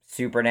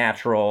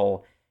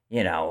supernatural,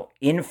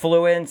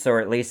 influence, or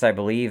at least I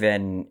believe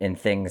in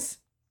things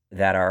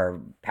that are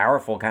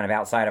powerful kind of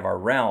outside of our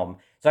realm.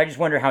 So I just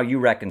wonder how you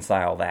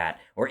reconcile that,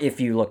 or if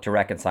you look to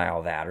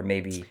reconcile that, or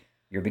maybe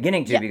you're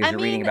beginning to Yeah, because I you're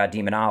reading mean, about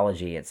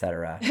demonology,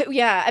 etc.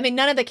 yeah, I mean,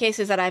 none of the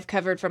cases that I've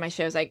covered for my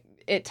shows like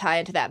it tie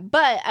into that.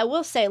 But I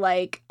will say,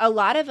 like, a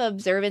lot of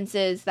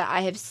observances that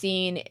I have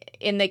seen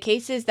in the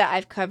cases that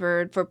I've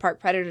covered for park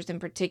predators in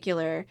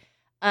particular,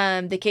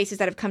 the cases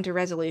that have come to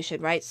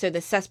resolution, right? So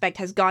the suspect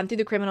has gone through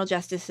the criminal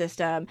justice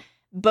system.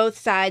 Both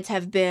sides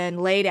have been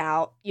laid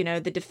out, the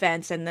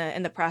defense and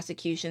the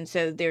prosecution.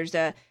 So there's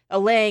a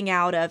laying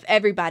out of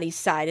everybody's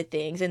side of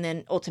things, and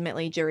then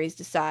ultimately juries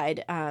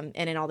decide. And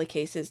in all the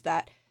cases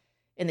that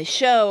in the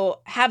show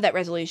have that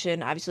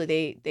resolution,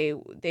 obviously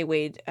they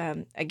weighed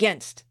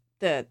against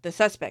the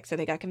suspect, so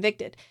they got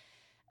convicted.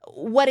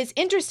 What is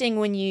interesting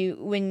when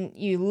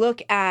you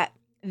look at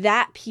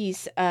that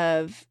piece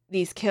of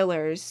these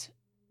killers,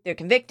 they're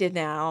convicted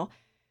now,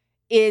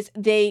 is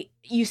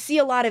you see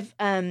a lot of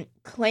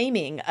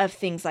claiming of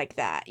things like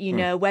that,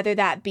 Hmm. whether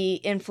that be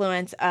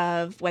influence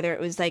of whether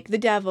it was like the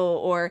devil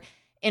or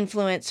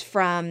influence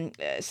from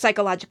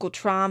psychological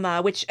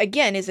trauma, which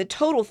again is a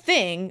total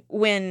thing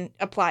when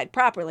applied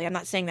properly. I'm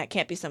not saying that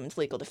can't be someone's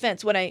legal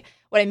defense. What I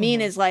mean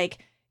Mhm. is like,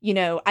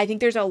 I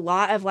think there's a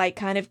lot of like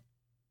kind of,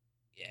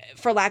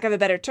 for lack of a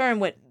better term,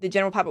 what the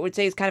general public would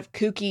say is kind of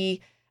kooky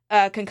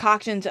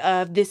concoctions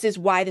of this is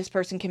why this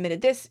person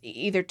committed this,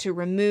 either to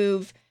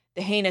remove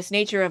the heinous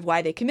nature of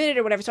why they committed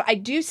or whatever. So I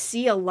do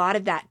see a lot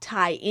of that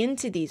tie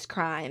into these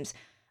crimes.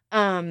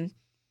 Um,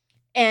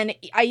 and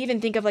I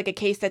even think of like a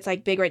case that's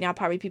like big right now,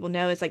 probably people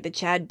know, is like the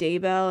Chad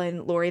Daybell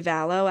and Lori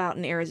Vallow out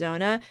in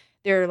Arizona.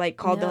 They're like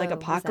called the like No,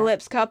 who's that?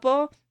 apocalypse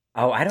couple.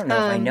 Oh, I don't know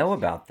if I Um, know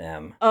about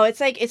them. Oh, it's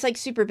like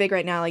super big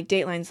right now. Like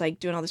Dateline's like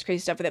doing all this crazy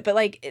stuff with it. But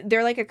like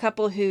they're like a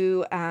couple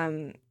who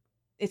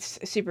it's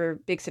a super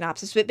big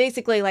synopsis, but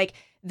basically like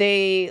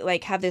they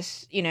like have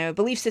this,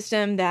 belief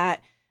system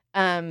that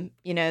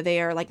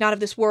they are like not of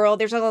this world.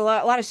 There's a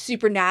lot of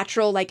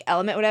supernatural like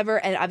element whatever,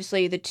 and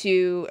obviously the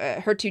two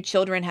her two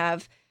children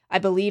have, I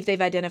believe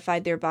they've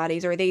identified their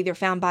bodies, or they either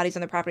found bodies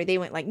on the property. They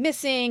went like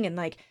missing, and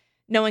like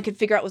no one could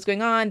figure out what's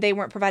going on. They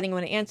weren't providing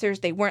anyone answers.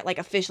 They weren't like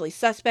officially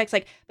suspects.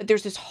 Like, but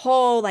there's this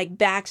whole like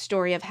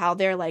backstory of how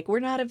they're like, we're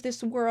not of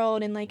this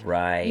world, and like,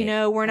 Right.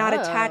 we're not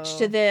attached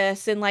to Oh.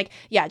 this. And like,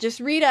 yeah, just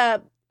read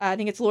up. I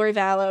think it's Lori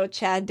Vallow,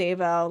 Chad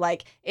Daybell.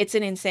 Like, it's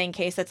an insane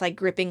case that's like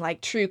gripping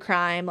like true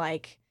crime,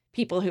 like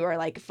people who are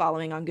like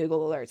following on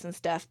Google alerts and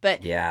stuff.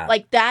 But Yeah.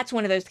 like, that's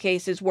one of those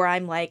cases where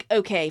I'm like,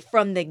 okay,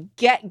 from the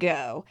get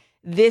go,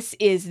 this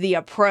is the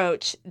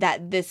approach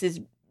that this is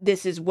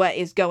what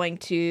is going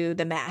to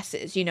the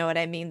masses. You know what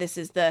I mean? This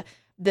is the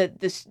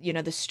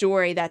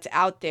story that's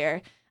out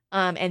there.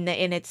 And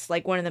it's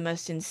like one of the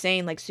most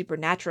insane, like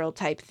supernatural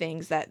type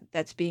things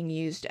that's being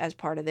used as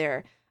part of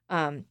their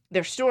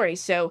story.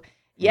 So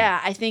Hmm.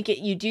 yeah, I think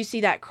you do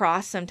see that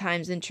cross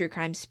sometimes in true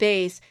crime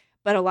space,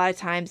 but a lot of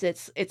times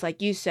it's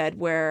like you said,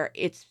 where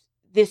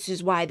this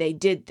is why they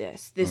did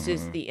this. This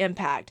is Hmm. the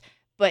impact.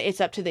 But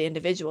it's up to the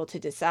individual to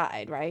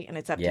decide, right? And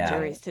it's up to Yeah.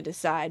 juries to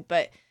decide.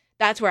 But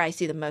that's where I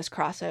see the most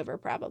crossover,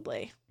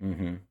 probably.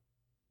 Hmm.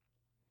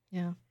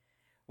 Yeah.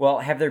 Well,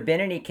 have there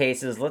been any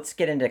cases? Let's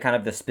get into kind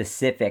of the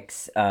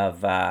specifics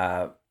of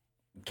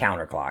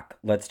Counterclock.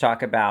 Let's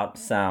talk about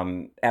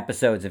some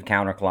episodes of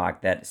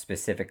Counterclock that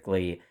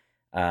specifically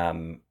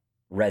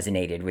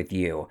resonated with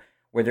you.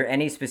 Were there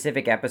any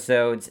specific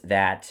episodes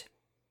that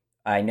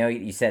I know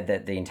you said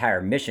that the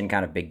entire mission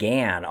kind of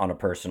began on a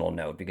personal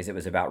note because it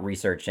was about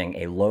researching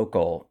a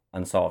local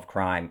unsolved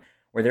crime.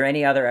 Were there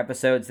any other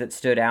episodes that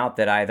stood out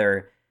that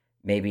either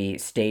maybe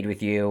stayed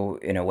with you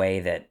in a way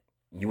that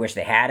you wish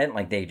they hadn't,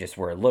 like they just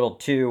were a little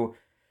too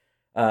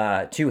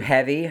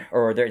heavy,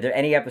 or are there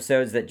any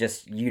episodes that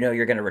just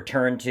you're going to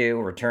return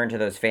to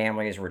those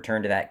families,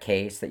 return to that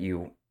case that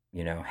you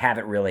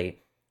haven't really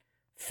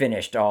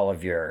finished all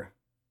of your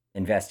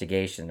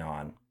investigation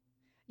on?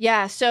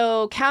 Yeah,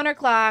 so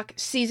Counterclock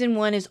season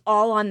 1 is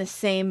all on the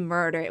same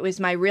murder. It was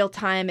my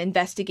real-time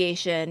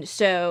investigation.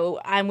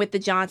 So I'm with the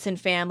Johnson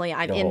family.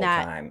 I'm The in whole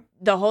that time.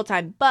 the whole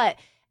time. But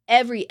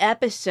every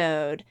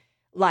episode,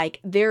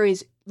 like there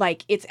is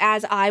like it's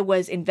as I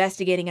was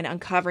investigating and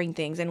uncovering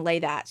things and lay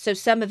that. So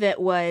some of it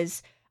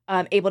was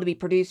able to be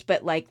produced,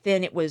 but like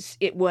then it was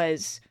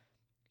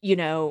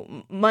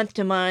month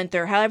to month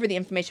or however the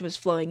information was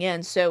flowing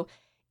in. So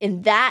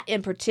in that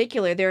in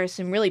particular, there are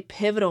some really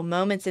pivotal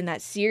moments in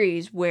that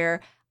series where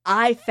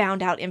I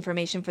found out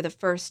information for the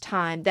first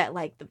time that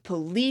like the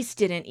police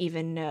didn't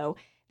even know.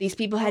 These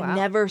people Oh, had wow.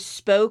 never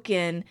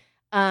spoken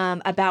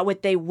about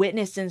what they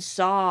witnessed and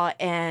saw.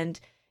 And,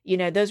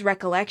 those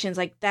recollections,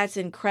 like that's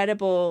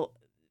incredible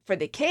for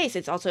the case.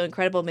 It's also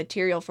incredible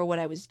material for what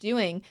I was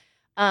doing.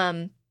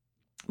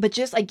 But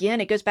just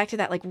again, it goes back to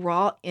that like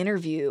raw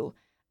interview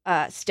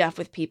stuff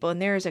with people.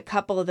 And there's a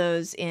couple of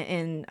those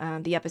in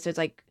the episodes,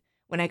 like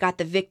when I got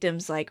the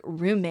victim's like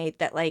roommate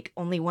that like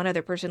only one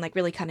other person like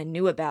really kind of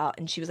knew about,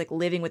 and she was like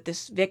living with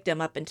this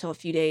victim up until a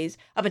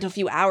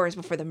few hours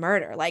before the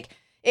murder. Like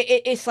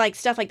it's like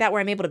stuff like that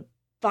where I'm able to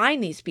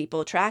find these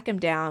people, track them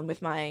down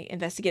with my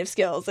investigative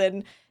skills,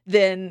 and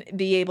then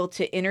be able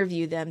to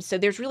interview them. So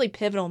there's really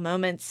pivotal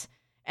moments,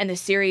 and the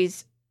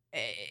series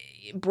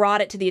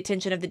brought it to the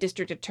attention of the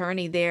district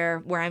attorney there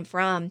where I'm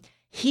from.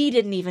 He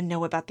didn't even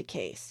know about the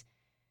case.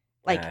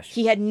 Like, Gosh.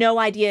 he had no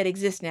idea it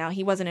exists now.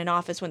 He wasn't in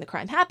office when the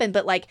crime happened,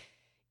 but like,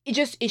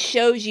 it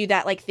shows you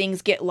that like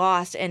things get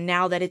lost, and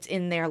now that it's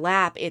in their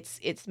lap,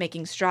 it's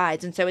making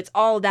strides. And so it's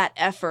all that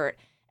effort.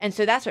 And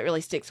so that's what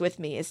really sticks with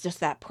me, is just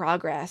that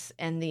progress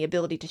and the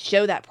ability to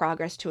show that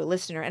progress to a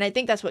listener. And I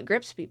think that's what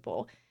grips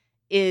people,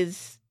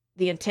 is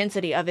the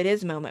intensity of it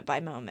is moment by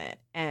moment,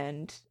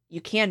 and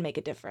you can make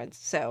a difference.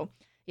 So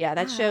yeah,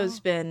 that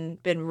show's Wow.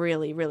 been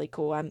really, really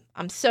cool.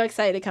 I'm so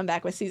excited to come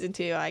back with season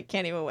 2. I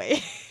can't even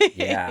wait.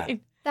 Yeah.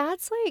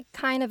 That's like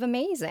kind of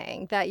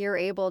amazing that you're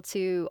able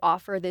to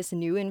offer this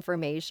new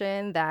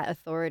information that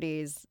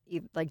authorities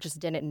like just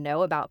didn't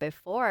know about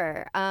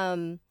before.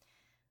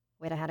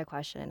 Wait, I had a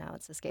question and now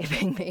it's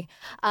escaping me.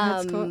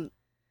 That's cool.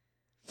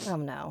 Oh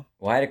no.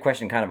 Well, I had a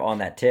question kind of on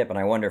that tip, and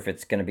I wonder if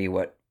it's going to be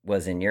what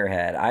was in your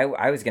head.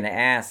 I was going to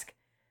ask,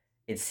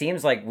 it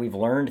seems like we've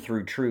learned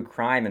through true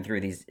crime and through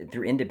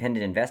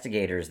independent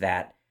investigators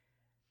that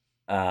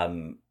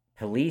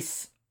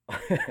police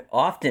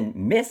often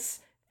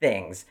miss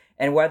things,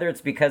 and whether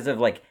it's because of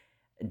like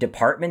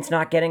departments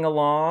not getting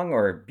along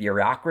or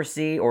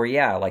bureaucracy or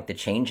like the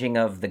changing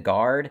of the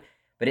guard,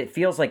 but it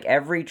feels like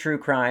every true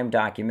crime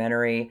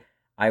documentary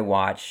I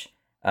watch,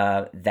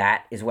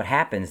 that is what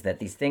happens, that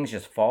these things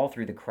just fall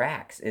through the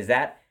cracks. Is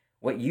that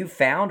what you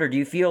found, or do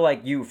you feel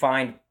like you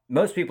find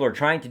most people are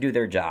trying to do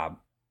their job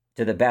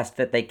to the best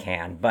that they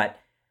can, but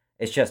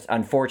it's just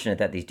unfortunate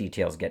that these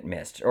details get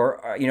missed?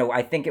 Or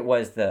I think it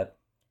was the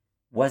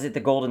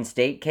Golden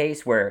State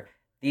case where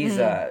these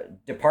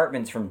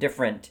departments from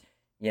different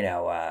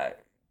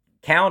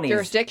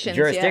counties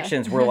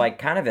Jurisdictions, were like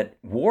kind of at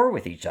war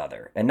with each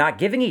other and not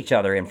giving each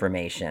other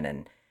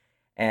information,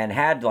 and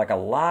had like a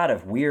lot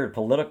of weird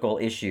political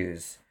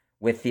issues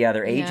with the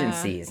other Yeah.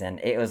 agencies. And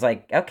it was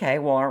like, okay,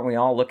 well, aren't we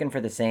all looking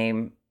for the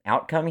same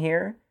outcome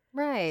here?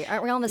 Right.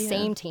 Aren't we on the Yeah.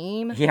 same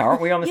team? Yeah,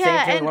 aren't we on the same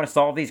Yeah, team? We and want to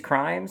solve these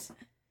crimes?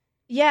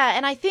 yeah,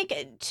 and I think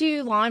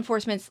to law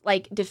enforcement's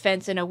like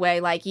defense in a way,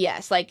 like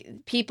yes, like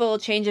people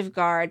change of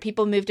guard,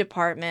 people move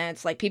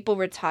departments, like people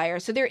retire.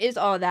 So there is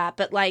all that,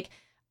 but like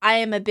I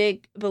am a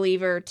big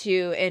believer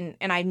too, and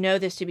I know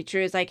this to be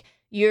true, is like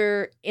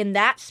you're in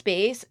that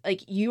space,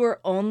 like you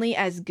are only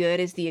as good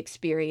as the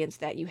experience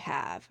that you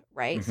have,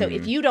 right? So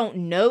if Mhm. you don't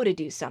know to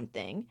do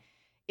something,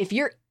 if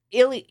you're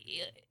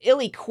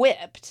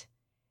ill-equipped,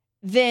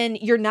 then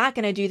you're not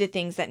going to do the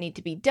things that need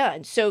to be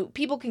done. So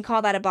people can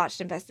call that a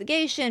botched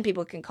investigation.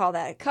 People can call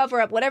that a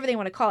cover up, whatever they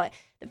want to call it.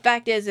 The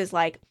fact is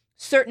like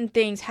certain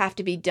things have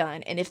to be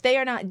done. And if they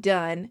are not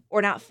done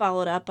or not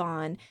followed up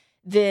on,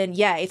 then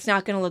yeah, it's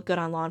not going to look good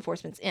on law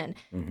enforcement's end.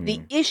 The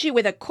Mhm. issue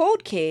with a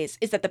cold case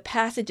is that the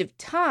passage of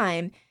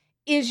time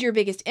is your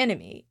biggest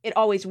enemy. It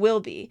always will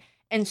be.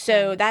 And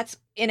so Right. that's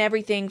in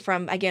everything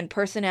from, again,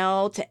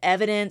 personnel to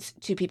evidence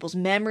to people's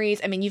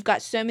memories. I mean, you've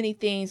got so many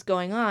things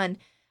going on.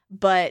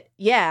 But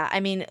yeah,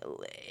 I mean,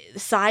 the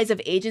size of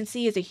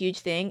agency is a huge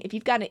thing. If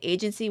you've got an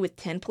agency with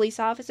 10 police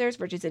officers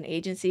versus an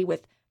agency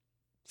with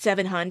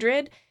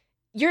 700,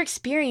 your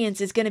experience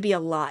is going to be a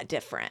lot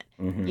different,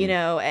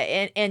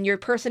 Mhm. and your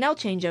personnel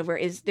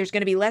changeover there's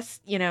going to be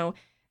less,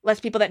 less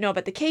people that know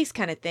about the case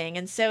kind of thing.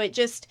 And so it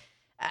just,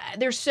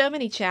 there's so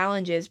many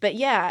challenges. But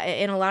yeah,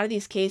 in a lot of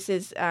these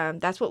cases,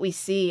 that's what we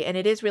see. And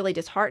it is really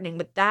disheartening.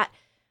 But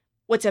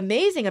what's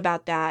amazing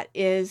about that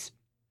is,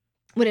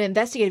 when an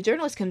investigative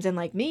journalist comes in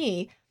like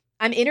me,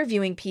 I'm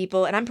interviewing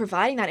people and I'm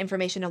providing that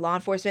information to law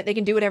enforcement. They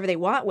can do whatever they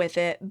want with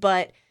it,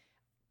 but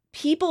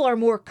people are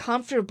more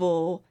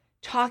comfortable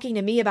talking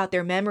to me about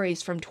their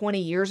memories from 20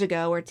 years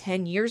ago or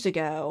 10 years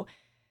ago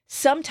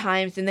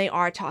sometimes than they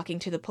are talking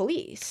to the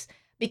police,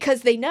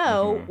 because they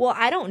know, Mhm. well,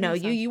 I don't know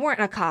Makes you. sense. You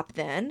weren't a cop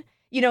then.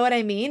 You know what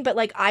I mean? But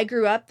like I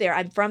grew up there.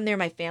 I'm from there.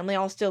 My family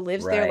all still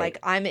lives there. Right. Like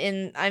I'm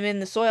in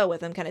the soil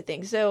with them kind of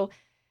thing. So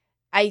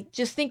I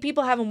just think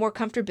people have a more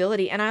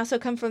comfortability, and I also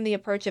come from the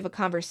approach of a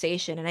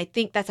conversation, and I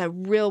think that's a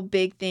real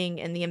big thing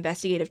in the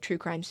investigative true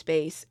crime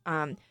space,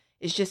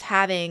 is just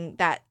having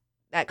that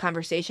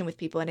conversation with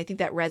people, and I think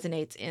that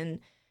resonates in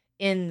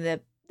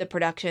the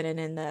production and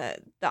in the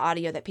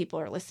audio that people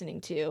are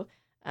listening to.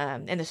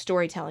 and the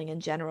storytelling in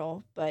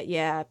general. But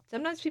yeah,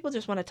 sometimes people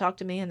just want to talk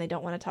to me and they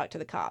don't want to talk to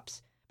the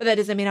cops. But that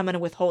doesn't mean I'm going to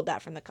withhold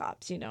that from the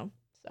cops,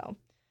 So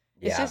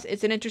Yeah.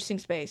 it's an interesting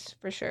space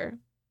for sure.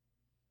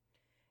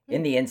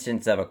 In the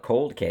instance of a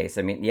cold case,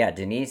 I mean, yeah,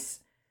 Denise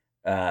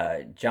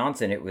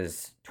Johnson, it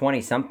was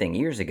 20 something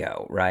years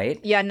ago, right?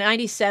 Yeah,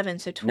 97,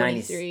 so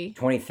 90, 23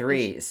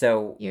 23.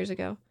 So years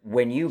ago.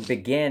 when you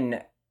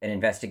begin an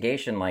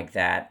investigation like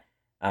that,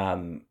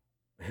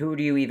 who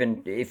do you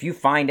even, if you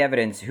find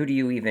evidence, who do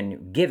you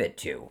even give it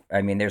to?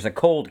 I mean, there's a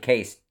cold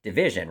case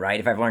division, right?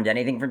 If I've learned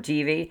anything from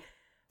TV.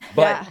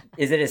 But Yeah.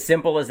 is it as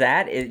simple as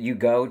that? You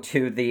go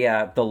to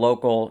the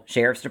local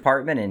sheriff's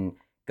department and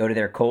go to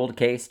their cold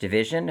case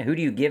division? Who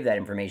do you give that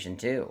information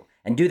to?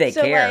 And do they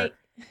So care?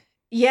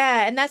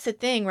 yeah, and that's the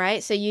thing,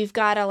 right? So you've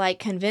got to like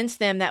convince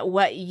them that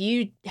what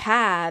you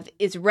have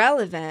is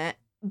relevant,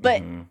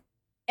 but Mm-hmm.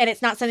 and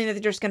it's not something that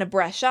they're just going to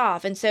brush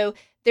off. And so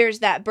there's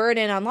that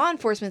burden on law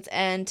enforcement's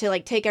end to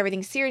like take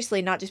everything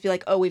seriously, not just be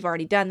like, oh, we've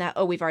already done that.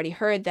 Oh, we've already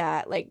heard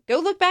that. Like, go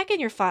look back in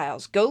your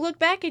files. Go look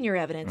back in your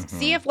evidence.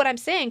 See Mm-hmm. if what I'm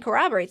saying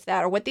corroborates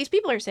that or what these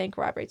people are saying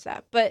corroborates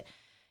that. But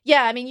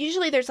yeah, I mean,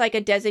 usually there's like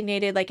a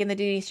designated, like in the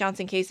Denise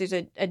Johnson case, there's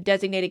a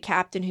designated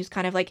captain who's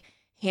kind of like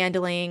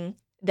handling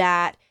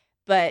that.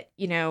 But,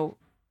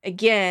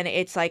 again,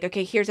 it's like,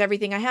 okay, here's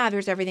everything I have.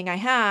 Here's everything I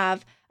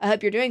have. I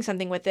hope you're doing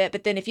something with it.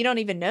 But then if you don't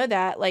even know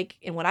that, like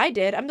in what I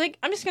did, I'm like,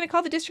 I'm just going to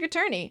call the district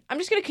attorney. I'm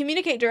just going to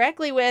communicate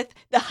directly with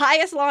the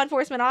highest law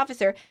enforcement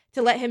officer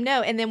to let him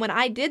know. And then when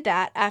I did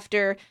that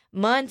after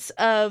months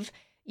of,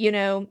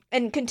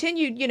 and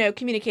continued,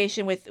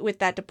 communication with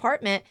that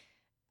department,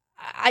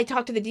 I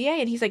talked to the DA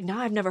and he's like, no,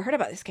 I've never heard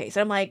about this case.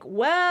 And I'm like,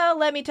 well,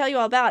 let me tell you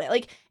all about it.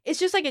 Like, it's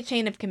just like a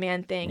chain of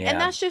command thing. And Yeah.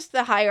 that's just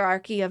the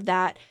hierarchy of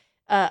that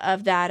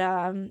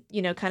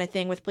kind of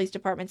thing with police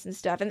departments and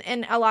stuff.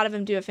 And a lot of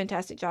them do a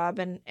fantastic job.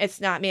 And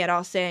it's not me at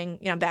all saying,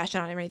 I'm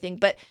bashing on them or anything,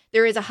 but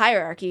there is a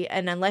hierarchy.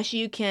 And unless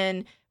you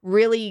can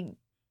really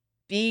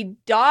be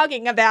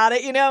dogging about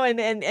it,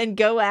 and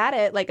go at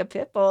it like a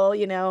pit bull,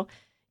 you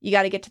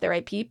got to get to the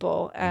right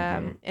people.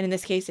 Mm-hmm. And in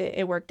this case,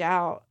 it worked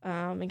out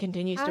and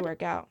continues to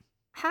work out.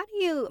 How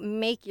do you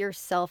make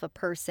yourself a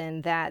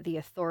person that the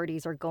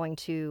authorities are going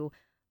to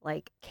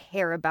like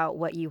care about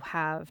what you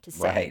have to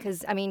say? Right.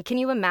 Because I mean, can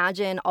you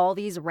imagine all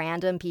these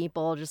random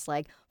people just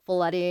like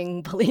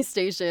flooding police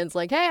stations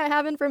like, hey, I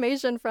have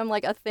information from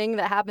like a thing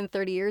that happened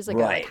 30 years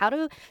ago. Right. Like, how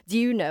do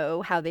you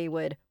know how they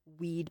would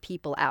weed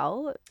people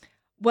out?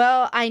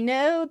 Well, I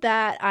know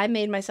that I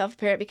made myself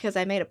apparent because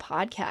I made a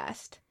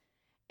podcast.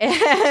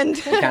 And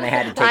kinda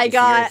had to take I you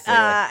got seriously,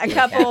 like, a what's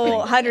couple happening?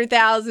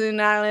 100,000,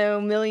 I don't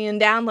know, million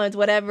downloads,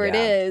 whatever it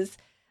Yeah. is.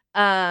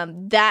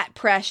 That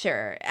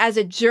pressure. As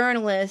a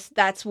journalist,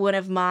 that's one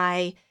of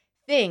my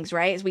things,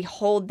 right? Is we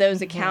hold those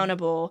Mhm.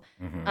 accountable.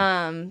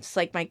 Mm-hmm. It's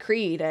like my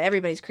creed,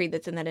 everybody's creed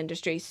that's in that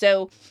industry.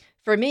 So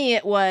for me,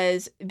 it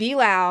was be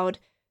loud,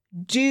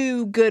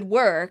 do good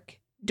work.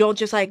 Don't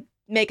just like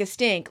make a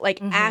stink. Like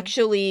Mhm.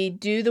 actually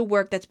do the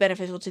work that's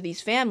beneficial to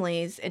these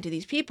families and to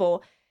these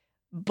people.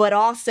 But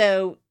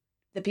also,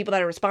 the people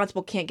that are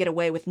responsible can't get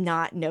away with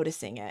not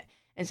noticing it.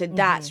 And so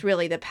that's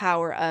really the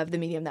power of the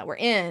medium that we're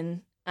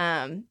in.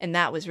 And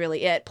that was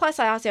really it. Plus,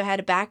 I also had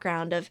a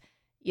background of,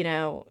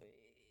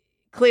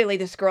 clearly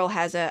this girl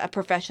has a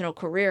professional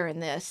career in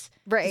this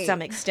to Right.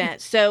 some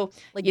extent. So,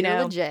 Like, you you're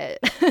know, legit.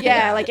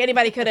 yeah, like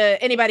anybody could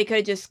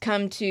have just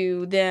come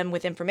to them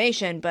with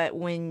information. But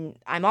when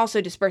I'm also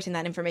dispersing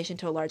that information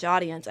to a large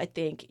audience, I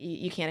think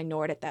you can't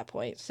ignore it at that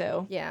point.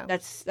 So Yeah.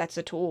 that's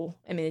a tool.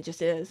 I mean, it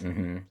just is.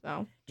 Mm-hmm.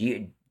 So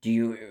Do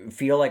you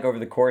feel like over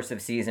the course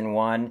of season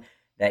 1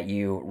 that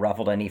you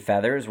ruffled any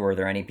feathers? Were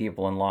there any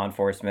people in law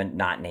enforcement,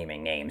 not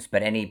naming names,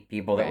 but any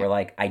people that Right. were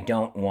like, I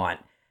don't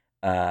want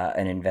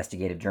an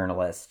investigative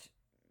journalist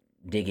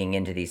digging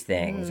into these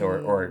things or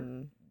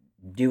Mm.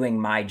 doing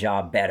my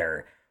job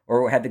better?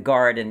 Or had the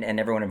guard and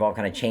everyone involved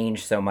kind of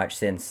changed so much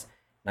since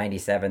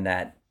 97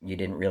 that you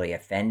didn't really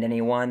offend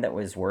anyone that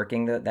was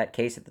working that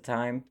case at the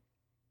time?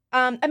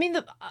 I mean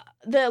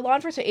the law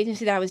enforcement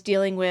agency that I was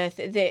dealing with,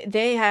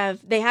 they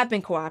have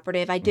been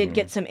cooperative. I did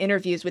get some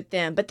interviews with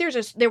them, but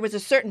there was a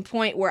certain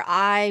point where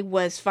I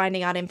was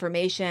finding out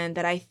information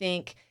that I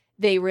think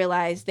they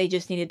realized they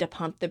just needed to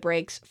pump the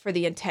brakes for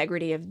the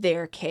integrity of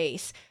their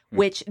case,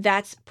 which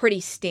that's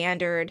pretty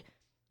standard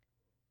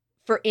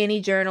for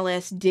any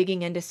journalist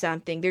digging into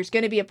something. There's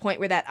going to be a point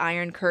where that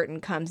iron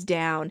curtain comes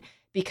down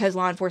because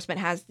law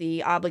enforcement has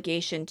the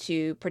obligation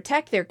to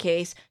protect their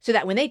case so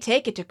that when they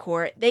take it to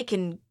court, they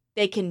can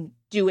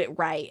do it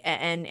right,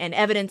 and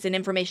evidence and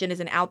information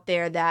isn't out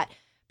there that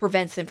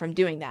prevents them from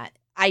doing that.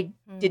 I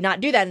did not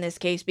do that in this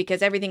case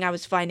because everything I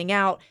was finding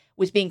out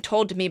was being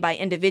told to me by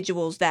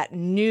individuals that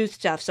knew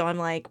stuff. So I'm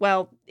like,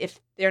 well, if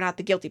they're not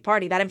the guilty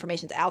party, that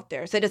information's out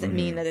there. So it doesn't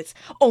mean that it's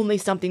only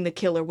something the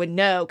killer would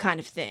know, kind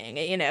of thing.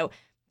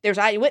 There's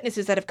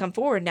eyewitnesses that have come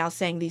forward now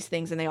saying these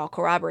things and they all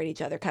corroborate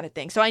each other, kind of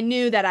thing. So I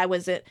knew that I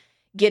wasn't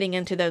getting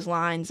into those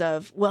lines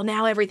of, well,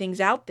 now everything's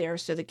out there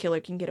so the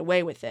killer can get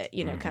away with it,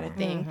 kind of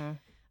thing. Mhm.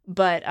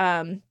 But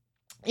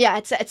yeah,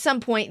 it's at some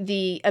point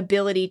the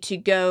ability to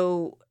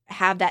go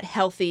have that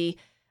healthy,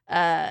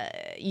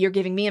 you're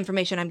giving me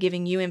information, I'm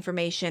giving you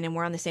information, and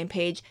we're on the same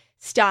page,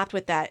 stopped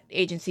with that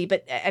agency.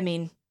 But I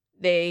mean,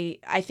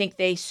 I think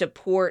they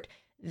support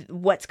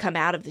what's come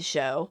out of the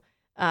show,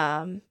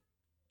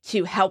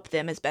 to help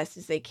them as best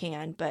as they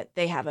can, but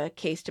they have a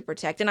case to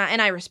protect. And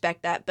I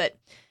respect that, but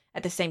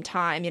at the same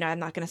time, I'm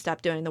not going to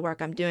stop doing the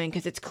work I'm doing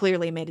because it's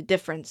clearly made a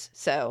difference.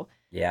 So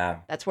Yeah.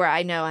 that's where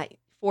I know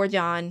forge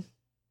on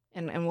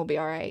and we'll be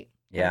all right.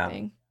 Yeah.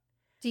 Thing.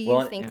 Do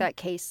you think that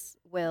case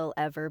will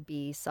ever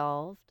be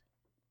solved?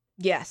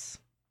 Yes,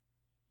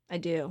 I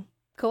do.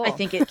 Cool. I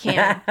think it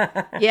can.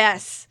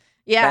 Yes.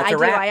 Yeah, That's I a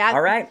wrap. do.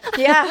 All right.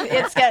 Yeah,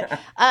 it's good.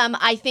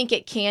 I think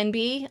it can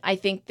be. I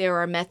think there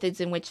are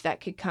methods in which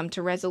that could come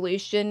to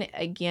resolution.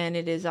 Again,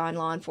 it is on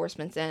law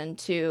enforcement's end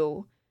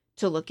to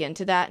look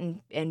into that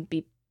and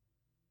be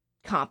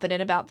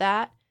confident about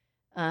that.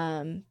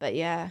 But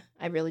yeah,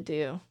 I really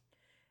do.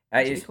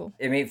 Cool.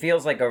 I mean, it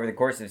feels like over the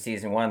course of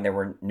season 1, there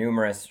were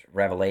numerous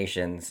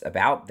revelations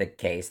about the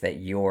case that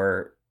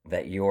your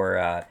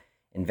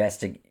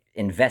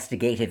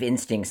investigative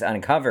instincts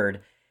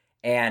uncovered,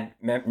 and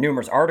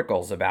numerous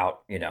articles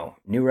about,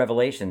 new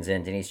revelations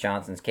in Denise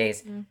Johnson's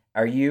case. Mm.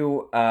 Are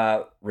you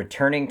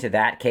returning to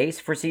that case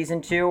for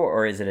season 2,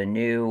 or is it a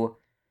new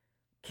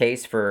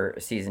case for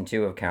season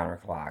 2 of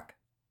Counterclock?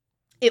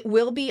 It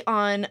will be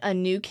on a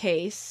new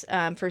case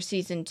for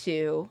season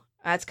 2.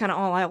 That's kind of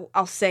all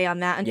I'll say on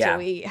that until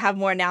we have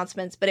more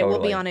announcements. But It will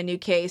be on a new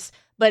case.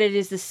 But it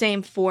is the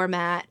same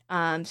format.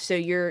 So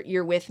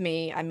you're with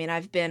me. I mean,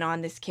 I've been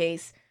on this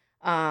case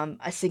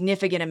a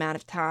significant amount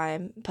of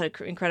time, put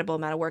an incredible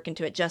amount of work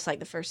into it, just like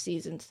the first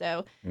season.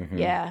 So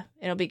yeah,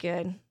 it'll be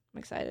good. I'm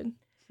excited.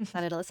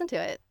 Excited to listen to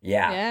it.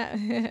 Yeah.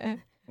 Yeah.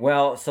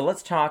 Well, so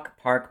let's talk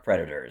park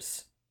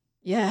predators.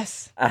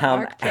 Yes,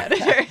 park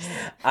predators.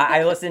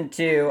 I listened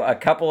to a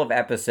couple of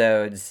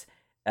episodes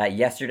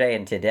yesterday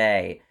and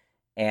today,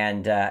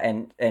 and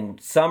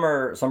some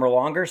are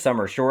longer,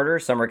 some are shorter,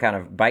 some are kind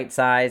of bite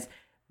size,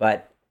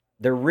 but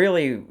they're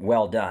really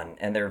well done,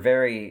 and they're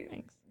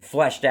very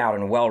fleshed out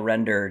and well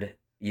rendered.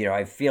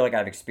 I feel like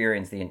I've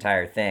experienced the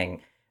entire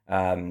thing,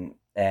 and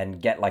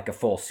get like a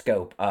full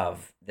scope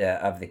of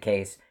the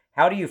case.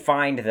 How do you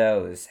find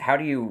those? How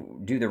do you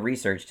do the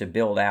research to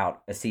build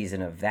out a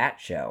season of that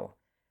show?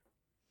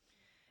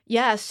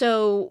 Yeah,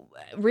 so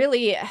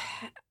really, I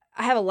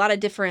have a lot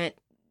of different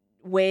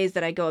ways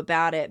that I go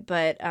about it,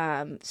 but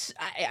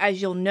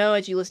as you'll know,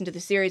 as you listen to the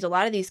series, a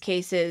lot of these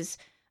cases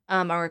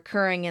are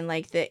occurring in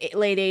like the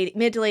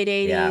mid to late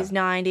 80s,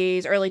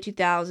 90s, early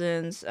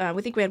 2000s.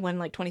 We think we had one in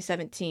like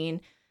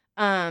 2017.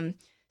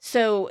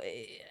 So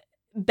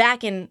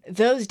back in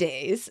those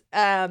days,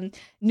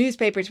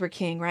 newspapers were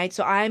king, right?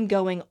 So I'm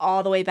going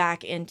all the way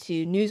back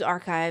into news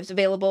archives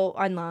available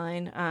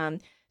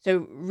online.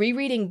 So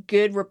rereading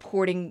good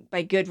reporting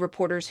by good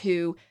reporters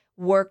who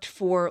worked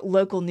for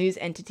local news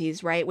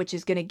entities, right? Which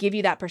is going to give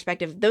you that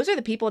perspective. Those are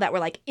the people that were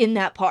like in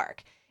that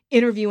park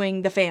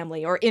interviewing the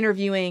family or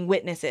interviewing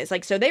witnesses.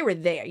 Like, so they were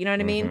there, you know what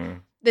I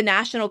mean? The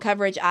national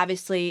coverage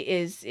obviously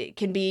it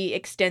can be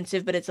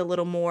extensive, but it's a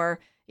little more,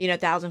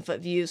 1,000-foot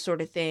views sort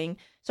of thing.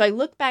 So I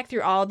look back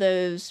through all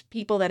those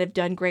people that have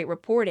done great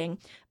reporting,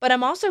 but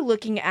I'm also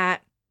looking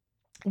at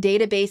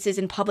databases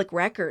and public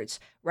records,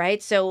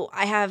 right? So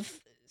I have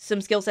some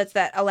skill sets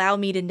that allow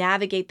me to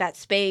navigate that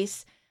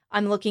space.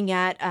 I'm looking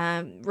at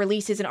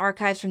releases and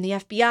archives from the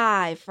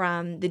FBI,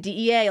 from the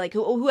DEA, like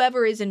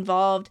whoever is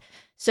involved.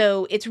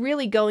 So it's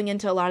really going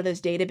into a lot of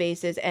those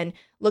databases and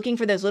looking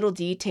for those little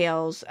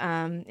details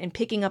and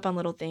picking up on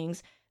little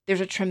things.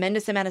 There's a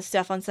tremendous amount of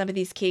stuff on some of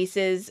these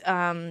cases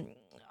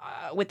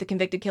with the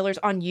convicted killers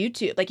on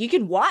YouTube. Like, you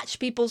can watch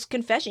people's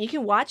confession. You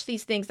can watch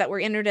these things that were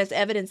entered as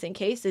evidence in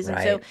cases.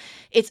 Right. And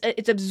so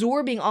it's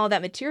absorbing all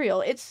that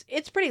material.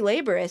 It's pretty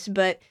laborious,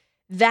 but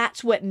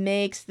that's what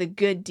makes the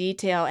good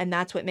detail, and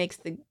that's what makes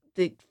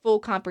the full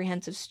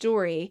comprehensive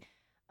story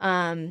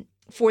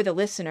for the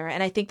listener.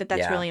 And I think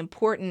that's really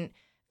important,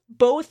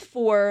 both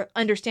for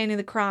understanding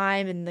the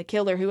crime and the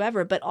killer,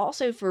 whoever, but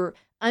also for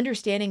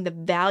understanding the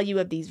value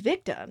of these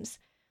victims.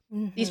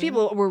 Mm-hmm. These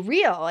people were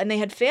real, and they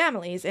had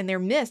families, and they're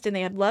missed, and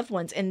they had loved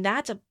ones. And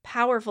that's a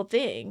powerful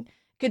thing.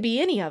 Could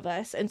be any of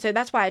us. And so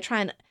that's why I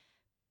try and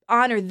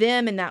honor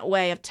them in that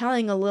way of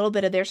telling a little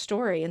bit of their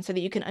story, and so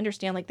that you can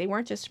understand, like, they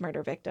weren't just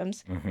murder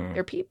victims. Mm-hmm.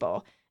 They're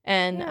people.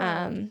 And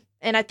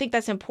I think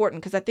that's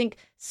important, because I think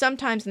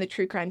sometimes in the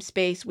true crime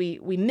space, we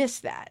miss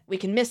that. We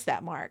can miss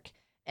that mark.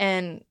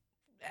 And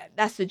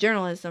that's the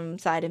journalism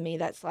side of me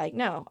that's like,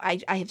 no,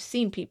 I have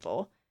seen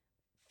people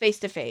face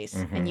to face,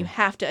 and you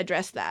have to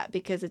address that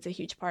because it's a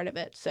huge part of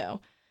it. So,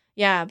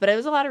 yeah, but it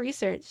was a lot of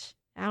research,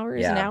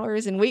 hours and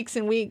hours and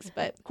weeks,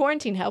 but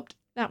quarantine helped.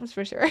 That was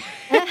for sure.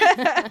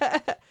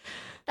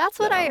 That's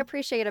what I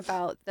appreciate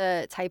about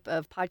the type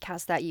of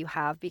podcast that you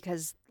have,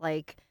 because,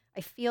 like,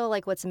 I feel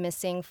like what's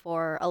missing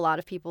for a lot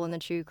of people in the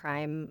true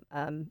crime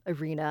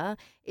arena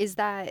is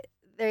that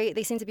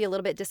they seem to be a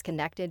little bit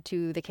disconnected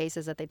to the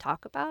cases that they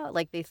talk about.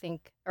 Like they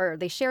think, or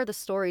they share the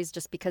stories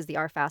just because they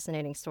are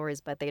fascinating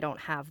stories, but they don't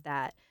have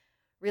that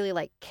really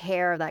like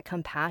care, that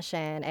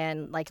compassion.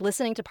 And like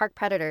listening to Park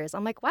Predators,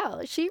 I'm like,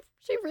 wow, she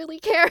really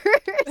cares.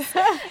 And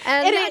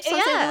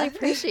I really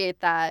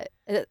appreciate that.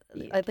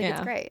 I think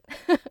it's great.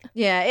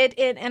 Yeah, it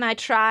and I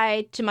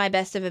try to my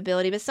best of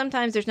ability, but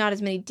sometimes there's not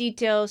as many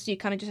details, so you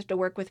kind of just have to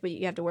work with what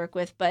you have to work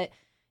with. But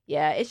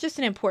yeah, it's just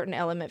an important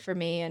element for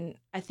me, and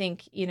I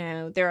think,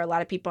 there are a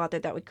lot of people out there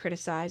that would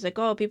criticize, like,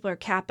 oh, people are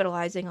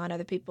capitalizing on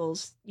other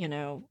people's,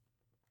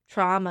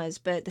 traumas,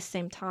 but at the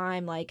same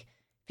time, like,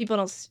 people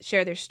don't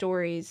share their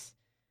stories,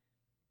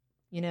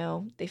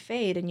 they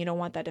fade, and you don't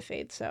want that to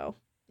fade. So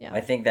yeah,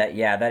 I think that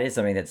that is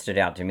something that stood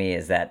out to me,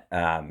 is that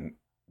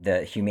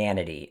the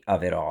humanity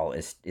of it all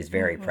is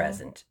very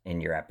present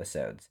in your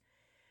episodes,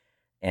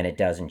 and it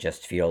doesn't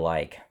just feel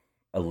like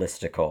a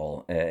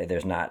listicle.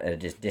 There's not a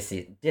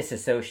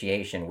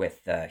disassociation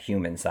with the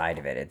human side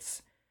of it.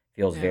 It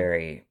feels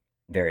very,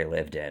 very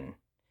lived in.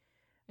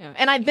 Yeah.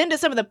 And I've been to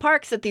some of the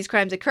parks that these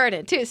crimes occurred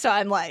in too, so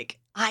I'm like,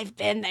 I've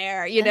been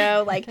there,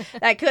 like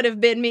that could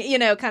have been me,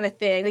 kind of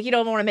thing. Like, you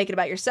don't want to make it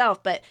about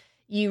yourself, but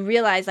you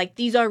realize, like,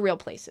 these are real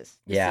places.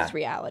 This is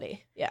reality.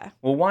 Yeah.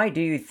 Well, why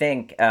do you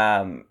think,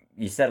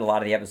 you said a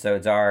lot of the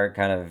episodes are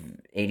kind of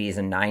 80s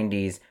and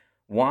 90s.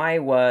 Why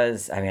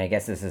I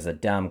guess this is a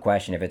dumb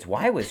question,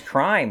 why was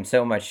crime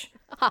so much,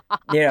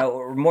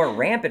 more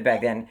rampant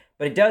back then?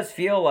 But it does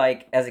feel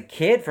like, as a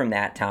kid from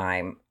that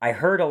time, I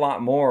heard a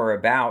lot more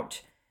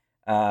about,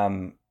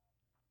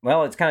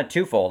 it's kind of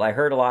twofold. I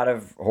heard a lot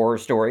of horror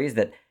stories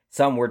that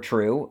some were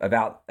true,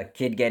 about a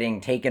kid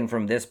getting taken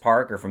from this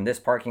park or from this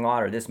parking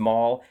lot or this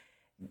mall.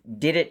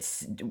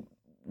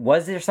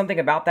 Was there something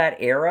about that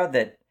era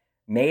that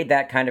made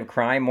that kind of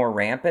crime more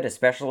rampant,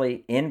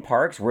 especially in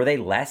parks? Were they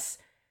less,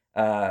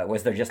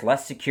 was there just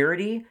less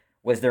security?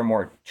 Was there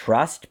more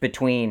trust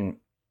between,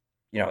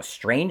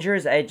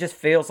 strangers? It just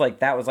feels like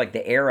that was like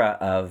the era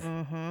of,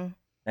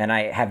 and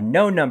I have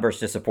no numbers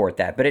to support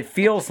that, but it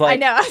feels like I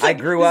know. I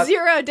grew up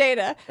zero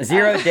data, but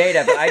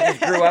I just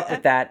grew up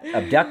with that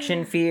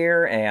abduction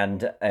fear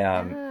and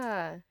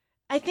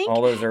I think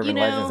all those urban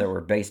legends that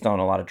were based on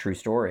a lot of true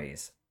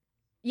stories.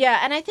 Yeah,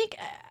 and I think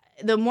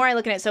the more I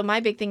look at it, so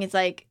my big thing is,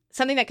 like,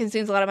 something that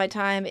consumes a lot of my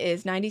time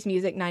is 90s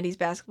music, 90s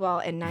basketball,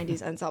 and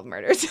 90s unsolved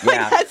murders.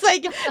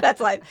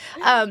 That's life.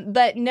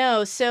 But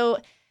no, so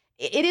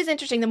it is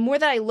interesting. The more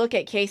that I look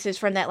at cases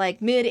from that, like,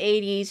 mid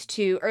 80s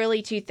to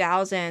early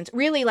 2000s,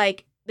 really,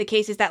 like, the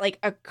cases that, like,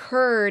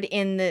 occurred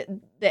in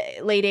the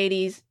late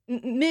 80s,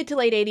 mid to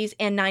late 80s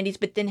and 90s,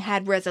 but then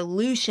had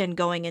resolution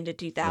going into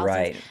 2000s,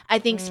 right, I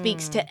think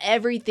speaks to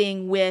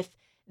everything with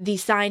the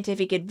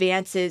scientific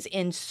advances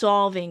in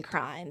solving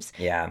crimes.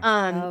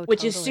 Yeah.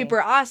 Which is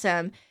super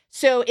awesome.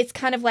 So it's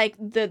kind of like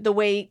the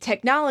way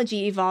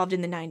technology evolved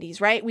in the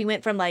 90s, right? We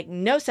went from, like,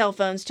 no cell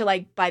phones to,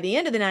 like, by the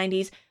end of the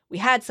 90s, we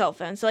had cell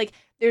phones. So, like,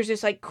 there's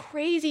this, like,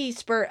 crazy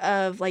spurt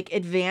of, like,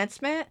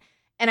 advancement.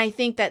 And I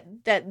think that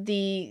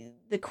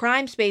the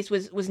crime space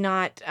was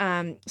not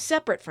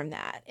separate from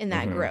that in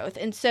that growth.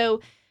 And so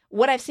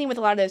what I've seen with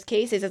a lot of those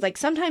cases is, like,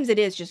 sometimes it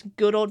is just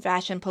good old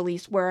fashioned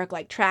police work,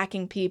 like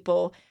tracking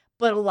people.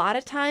 But a lot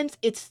of times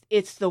it's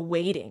the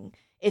waiting.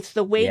 It's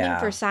the waiting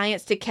for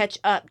science to catch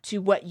up to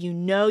what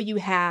you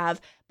have,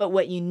 but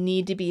what you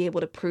need to be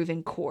able to prove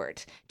in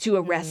court to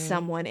arrest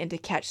someone and to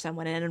catch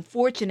someone. And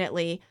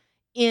unfortunately,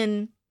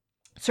 in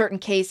certain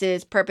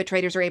cases,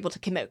 perpetrators are able to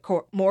commit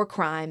more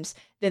crimes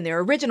than their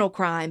original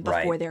crime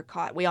before they're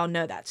caught. We all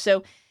know that.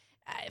 So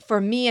for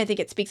me, I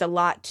think it speaks a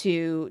lot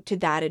to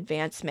that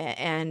advancement.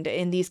 And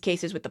in these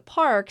cases with the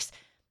parks,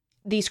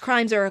 these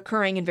crimes are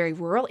occurring in very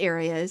rural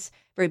areas,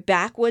 very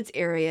backwoods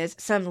areas,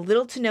 some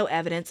little to no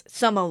evidence,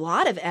 some a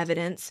lot of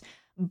evidence,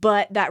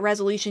 but that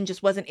resolution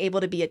just wasn't able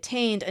to be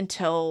attained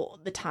until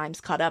the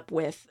times caught up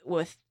with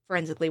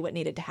forensically what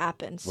needed to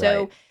happen.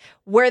 So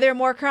were there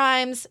more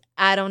crimes?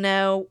 I don't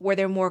know. Were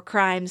there more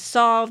crimes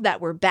solved that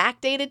were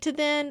backdated to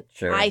then?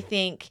 Sure. I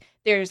think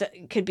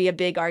could be a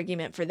big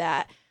argument for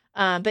that.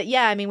 But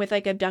yeah, I mean, with,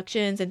 like,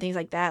 abductions and things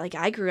like that, like,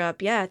 I grew up,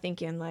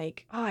 thinking,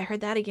 like, oh, I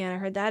heard that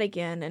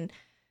again. And,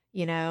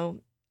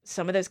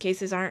 some of those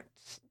cases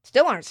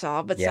still aren't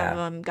solved, but some of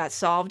them got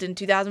solved in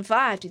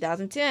 2005,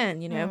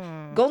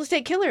 2010, Golden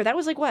State Killer, that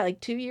was, like, what, like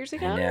 2 years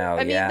ago?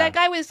 I mean, that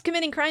guy was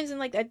committing crimes in,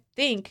 like, I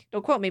think,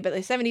 don't quote me, but the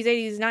 70s,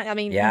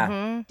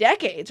 80s,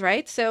 decades,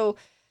 right? So,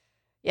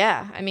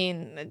 yeah, I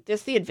mean,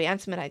 just the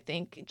advancement, I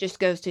think, just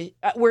goes to,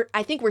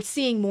 I think we're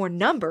seeing more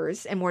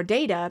numbers and more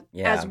data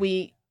as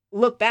we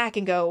look back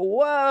and go,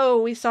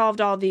 whoa, we solved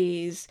all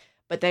these,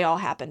 but they all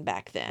happened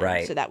back then.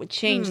 Right. So that would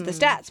change the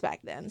stats back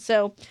then.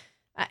 So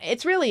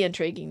it's really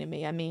intriguing to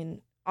me. I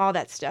mean, all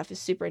that stuff is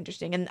super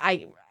interesting. And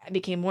I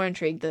became more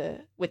intrigued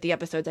with the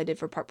episodes I did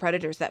for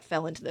Predators that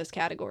fell into those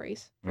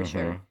categories, for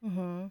sure.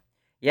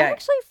 Yeah. I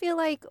actually feel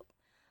like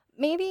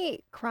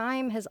maybe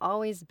crime has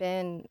always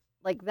been,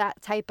 like,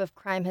 that type of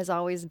crime has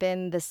always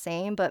been the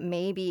same, but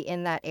maybe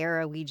in that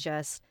era we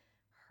just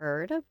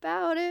heard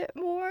about it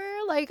more.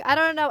 Like, I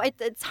don't know.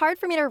 It's hard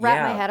for me to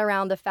wrap my Yeah. head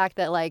around the fact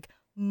that, like,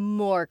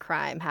 more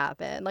crime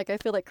happened. Like, I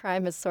feel like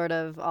crime is sort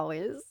of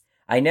always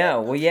I been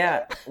know. the Well,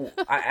 yeah. same.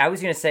 I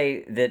was gonna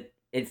say that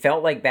it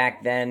felt like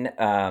back then,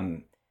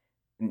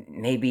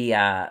 maybe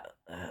there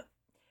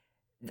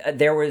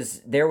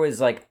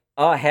was like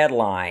a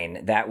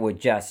headline that would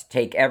just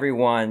take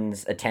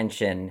everyone's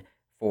attention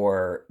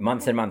for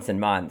months and months and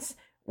months.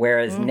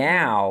 Whereas Mm-hmm.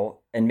 now,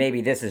 and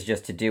maybe this is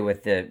just to do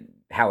with the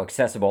how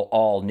accessible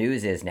all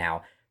news is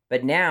now,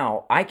 but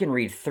now I can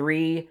read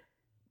three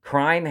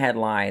crime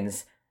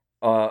headlines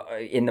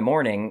in the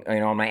morning,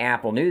 on my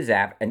Apple News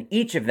app, and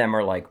each of them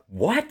are like,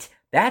 "What?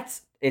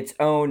 That's its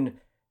own."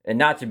 And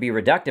not to be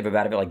reductive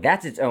about it, but like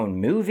that's its own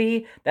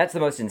movie. That's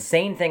the most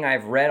insane thing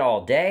I've read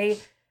all day,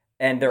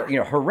 and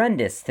they're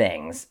horrendous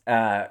things.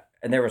 And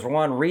there was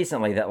one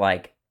recently that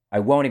like I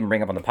won't even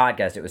bring up on the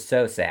podcast. It was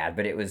so sad,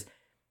 but it was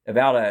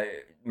about a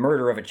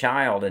murder of a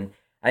child, and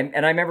I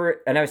remember,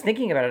 and I was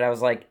thinking about it. I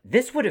was like,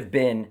 this would have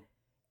been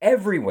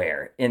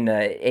everywhere in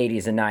the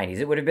 80s and 90s.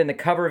 It would have been the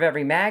cover of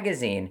every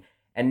magazine.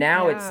 And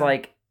now it's Yeah.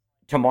 like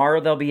tomorrow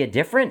there'll be a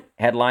different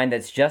headline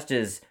that's just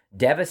as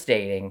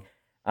devastating,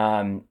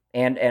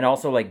 and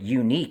also like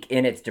unique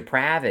in its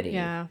depravity.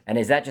 Yeah. And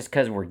is that just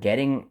because we're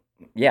getting,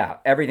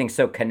 everything's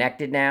so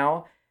connected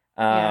now?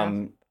 Yeah.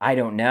 I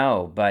don't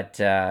know. But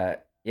yeah,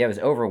 it was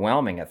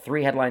overwhelming.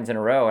 Three headlines in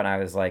a row. And I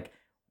was like,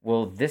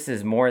 well, this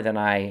is more than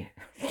I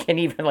can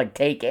even like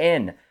take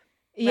in.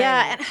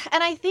 Yeah, Right.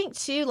 and I think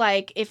too,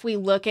 like if we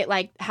look at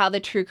like how the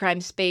true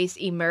crime space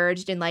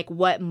emerged and like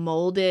what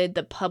molded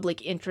the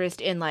public interest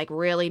in like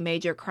really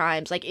major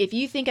crimes, like if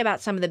you think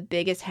about some of the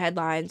biggest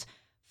headlines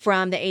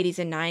from the 80s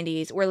and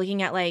 90s, we're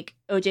looking at like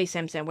O.J.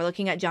 Simpson, we're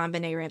looking at John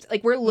Benet Ramsey,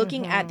 like we're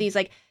looking at Mm-hmm. these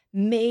like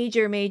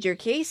major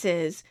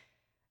cases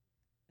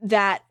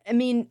that I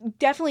mean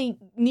definitely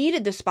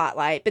needed the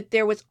spotlight, but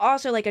there was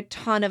also like a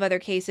ton of other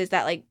cases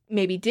that like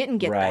maybe didn't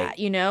get Right. that,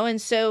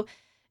 and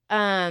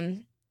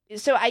um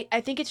so I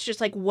think it's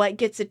just like what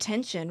gets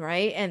attention,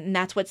 right? And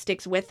that's what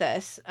sticks with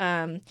us.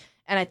 And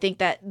I think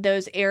that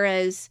those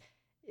eras,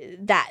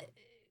 that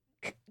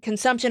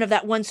consumption of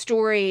that one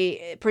story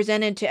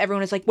presented to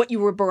everyone is like what you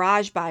were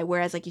barraged by.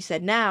 Whereas, like you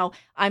said, now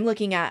I'm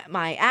looking at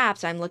my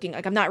apps, I'm looking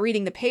like I'm not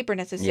reading the paper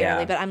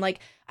necessarily, Yeah. but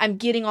I'm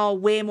getting all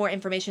way more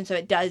information. So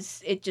it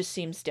just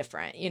seems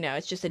different.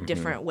 It's just a Hmm.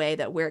 different way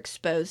that we're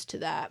exposed to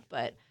that.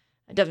 But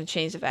it doesn't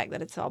change the fact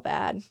that it's all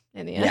bad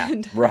in the Yeah.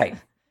 end. Right.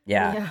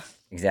 Yeah. Yeah.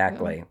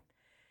 Exactly.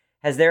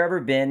 Has there ever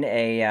been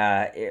a?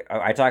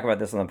 I talk about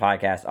this on the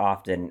podcast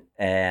often,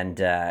 and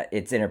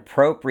it's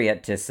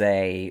inappropriate to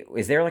say.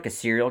 Is there like a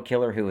serial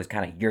killer who was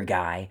kind of your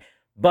guy?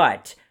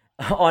 But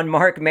on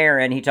Mark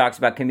Maron, he talks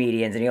about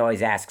comedians, and he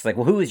always asks like,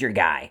 "Well, who is your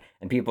guy?"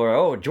 And people are,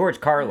 "Oh, George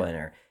Carlin,"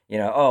 or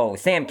 "Oh,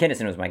 Sam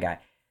Kinison was my guy."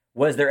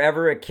 Was there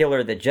ever a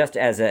killer that just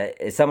as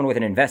someone with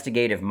an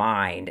investigative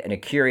mind and a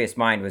curious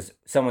mind was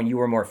someone you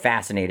were more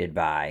fascinated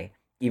by,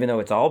 even though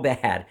it's all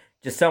bad?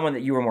 Just someone that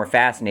you were more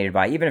fascinated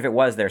by, even if it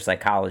was their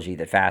psychology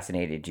that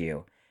fascinated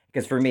you.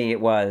 Because for me, it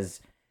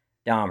was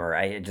Dahmer.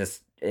 I was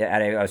Just was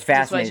your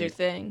fascinated.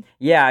 thing.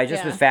 Yeah, I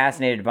just was Yeah.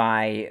 fascinated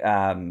by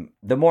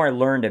the more I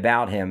learned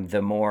about him,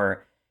 the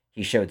more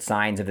he showed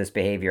signs of this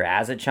behavior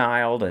as a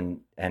child, and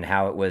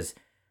how it was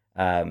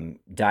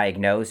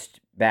diagnosed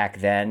back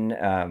then,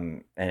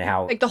 and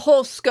how Like the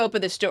whole scope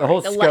of the story, the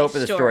whole the scope life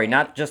of the story,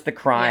 not just the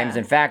crimes. Yeah.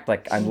 In fact,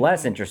 like I'm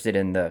less Mhm. interested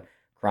in the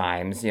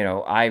crimes.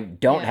 I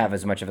don't Yeah. have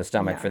as much of a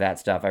stomach Yeah. for that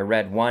stuff. I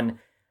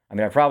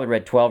probably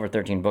read 12 or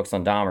 13 books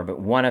on Dahmer, but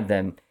one of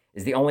them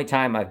is the only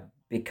time I've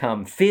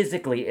become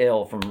physically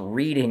ill from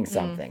reading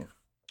something.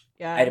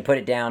 I had Yeah. to put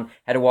it down,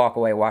 had to walk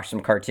away, watch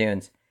some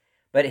cartoons.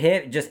 But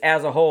him, just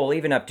as a whole,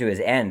 even up to his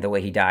end, the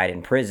way he died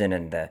in prison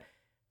and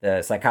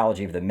the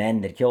psychology of the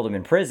men that killed him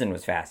in prison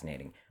was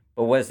fascinating.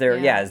 But was there,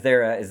 Yeah. is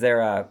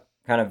there a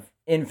kind of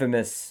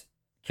infamous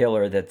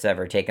killer that's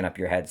ever taken up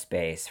your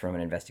headspace from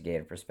an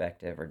investigative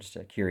perspective or just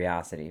a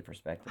curiosity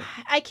perspective?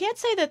 I can't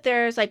say that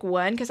there's like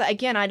one because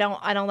again, I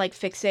don't like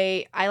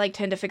fixate. I like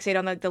tend to fixate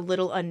on like the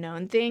little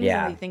unknown things and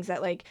Yeah. the things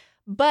that like.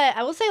 But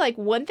I will say like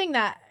one thing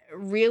that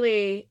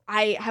really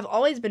I have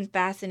always been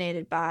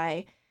fascinated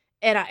by,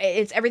 and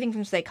it's everything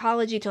from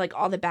psychology to like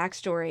all the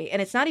backstory,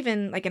 and it's not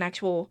even like an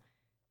actual,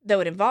 though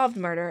it involved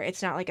murder.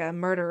 It's not like a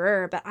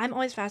murderer, but I'm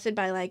always fascinated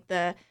by like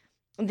the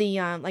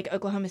like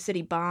Oklahoma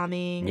City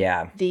bombing,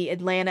 Yeah. the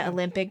Atlanta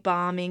Olympic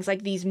bombings,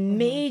 like these Mm-hmm.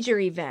 major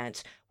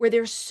events where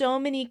there's so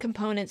many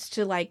components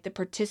to like the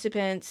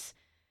participants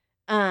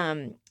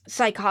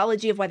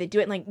psychology of why they do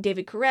it, and like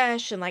David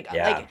Koresh and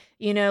Yeah.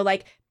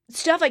 like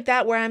stuff like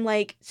that where I'm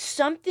like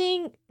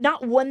something,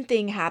 not one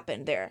thing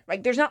happened there.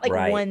 Like there's not like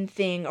Right. one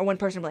thing or one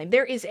person to blame.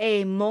 There is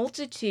a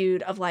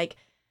multitude of like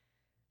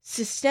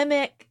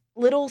systemic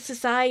little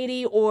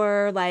society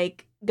or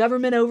like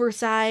government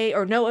oversight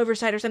or no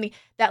oversight or something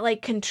that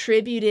like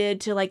contributed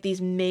to like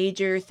these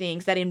major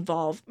things that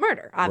involve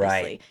murder,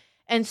 obviously. Right.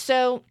 And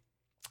so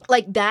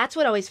like that's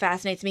what always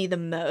fascinates me the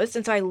most.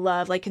 And so I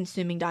love like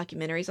consuming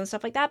documentaries and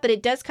stuff like that. But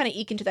it does kind of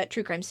eke into that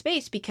true crime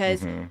space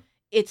because Hmm.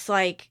 it's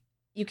like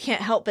you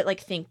can't help but like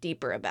think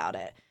deeper about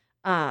it.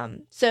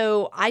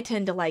 So I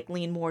tend to like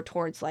lean more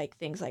towards like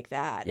things like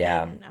that.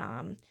 Yeah.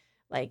 And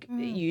like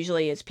Mm.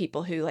 usually it's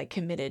people who like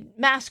committed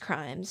mass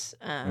crimes.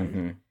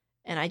 Mm-hmm.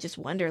 And I just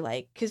wonder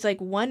like cuz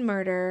like one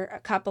murder, a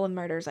couple of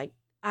murders, like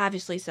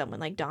obviously someone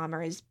like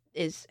Dahmer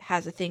is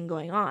has a thing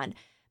going on.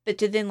 But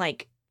to then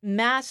like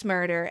mass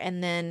murder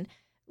and then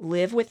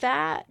live with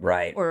that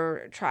Right.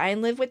 or try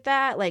and live with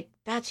that, like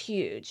that's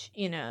huge,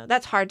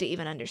 that's hard to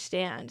even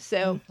understand.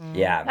 So Mhm.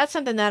 Yeah. that's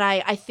something that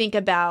I think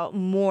about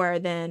more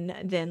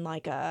than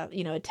like a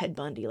Ted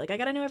Bundy. Like I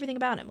got to know everything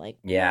about him. Like,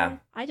 Yeah. no,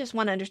 I just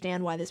want to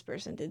understand why this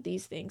person did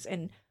these things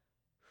and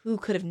who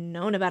could have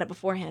known about it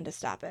beforehand to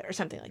stop it or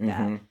something like that.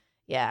 Mm-hmm.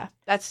 Yeah,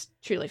 that's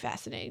truly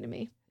fascinating to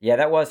me. Yeah,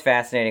 that was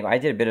fascinating. I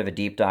did a bit of a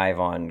deep dive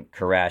on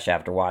Koresh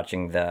after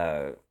watching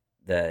the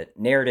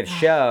narrative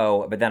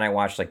show, but then I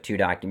watched like 2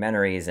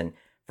 documentaries, and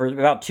for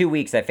about 2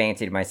 weeks I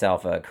fancied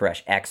myself a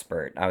Koresh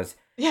expert. I was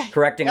Yeah,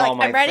 correcting you're all like,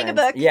 my I'm writing a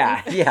friends. book.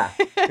 Yeah, yeah.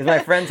 Because my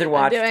friends had I'm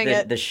watched doing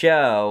it. the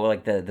show,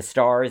 like the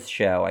Stars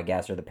show, I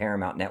guess, or the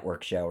Paramount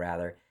Network show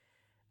rather.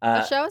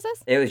 What show is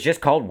this? It was just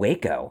called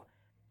Waco.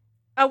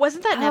 Oh,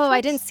 wasn't that Netflix? Oh, I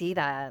didn't see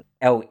that.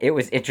 Oh, it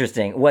was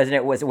interesting, wasn't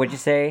it? What'd you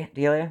say,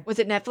 Delia? Was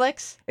it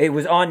Netflix? It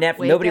was on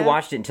Netflix. Nobody Waco?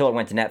 watched it until it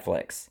went to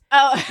Netflix.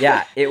 Oh.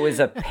 Yeah, it was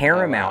a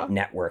Paramount Oh, wow.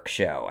 Network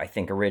show, I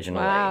think,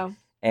 originally. Wow.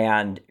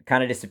 And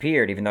kind of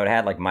disappeared, even though it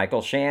had like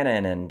Michael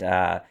Shannon and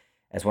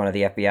as one of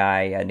the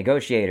FBI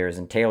negotiators,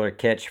 and Taylor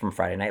Kitsch from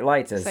Friday Night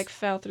Lights as It's like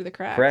fell through the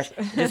cracks. Koresh.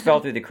 It just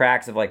fell through the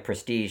cracks of like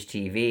prestige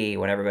TV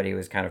when everybody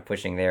was kind of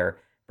pushing their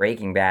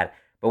Breaking Bad.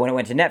 But when it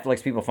went to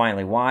Netflix, people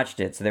finally watched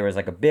it. So there was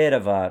like a bit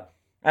of a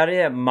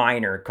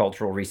minor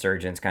cultural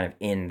resurgence kind of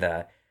in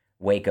the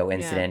Waco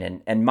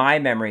incident. And my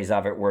memories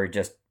of it were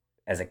just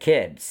as a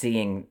kid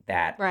seeing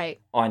that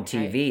Right. on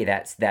TV.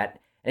 That's that.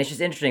 And it's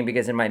just interesting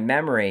because in my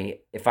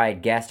memory, if I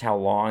had guessed how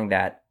long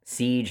that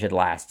siege had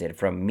lasted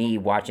from me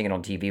watching it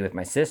on TV with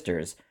my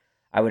sisters,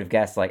 I would have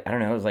guessed like, I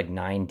don't know, it was like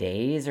 9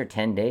 days or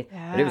 10 days.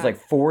 But it was Yeah. like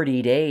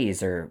 40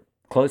 days or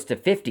close to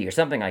 50 or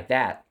something like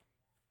that.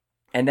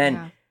 And then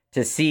Yeah.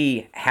 to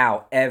see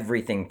how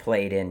everything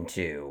played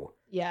into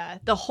Yeah,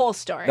 the whole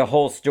story. the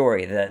whole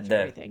story, the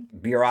everything.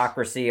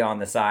 bureaucracy on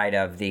the side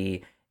of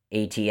the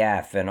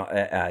ATF,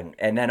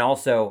 and then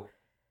also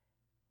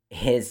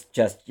his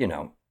just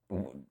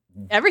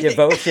Everything.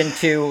 devotion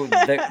to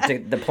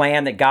the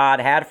plan that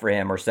God had for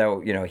him, or so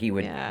he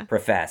would Yeah.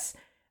 profess.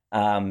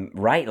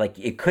 Right, like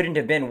it couldn't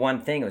have been one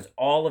thing. It was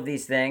all of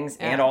these things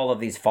and Yeah. all of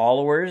these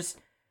followers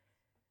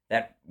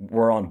that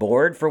were on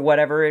board for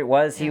whatever it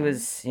was he Yeah.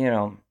 was,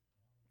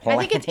 I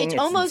think it's planning.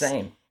 almost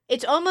insane.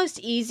 it's almost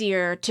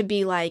easier to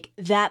be like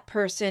that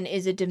person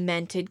is a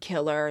demented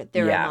killer,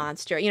 they're Yeah. a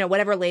monster,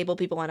 whatever label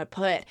people want to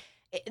put.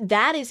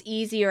 That is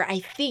easier, I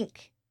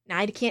think. Now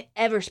I can't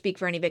ever speak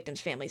for any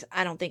victims' families.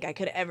 I don't think I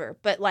could ever.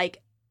 But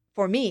like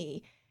for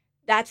me,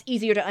 that's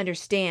easier to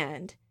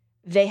understand.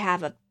 They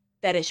have a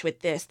fetish with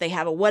this. They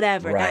have a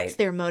whatever. Right. That's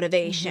their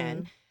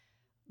motivation. Mhm.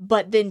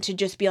 But then to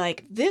just be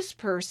like, this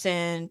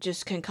person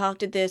just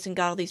concocted this and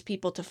got all these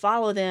people to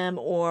follow them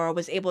or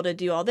was able to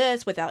do all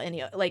this without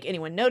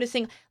anyone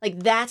noticing. Like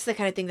that's the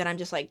kind of thing that I'm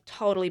just like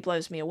totally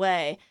blows me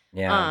away.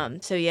 Yeah.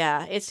 So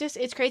yeah,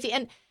 it's crazy.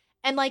 And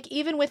like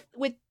even with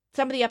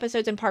some of the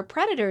episodes in Park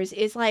Predators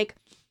is like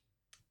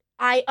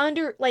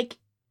like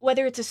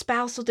whether it's a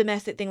spousal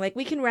domestic thing, like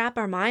we can wrap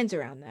our minds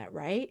around that,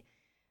 right?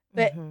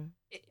 But Mhm.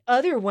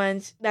 other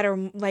ones that are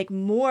like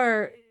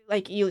more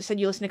like you said,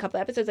 you listen to a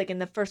couple episodes, like in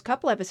the first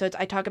couple episodes,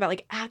 I talk about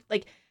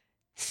like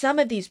some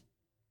of these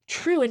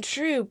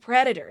true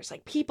predators,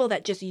 like people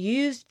that just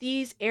use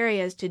these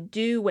areas to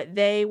do what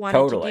they wanted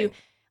Totally. to do.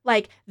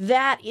 Like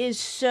that is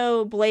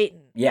so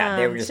blatant. Yeah,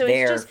 they were just so it's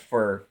there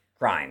for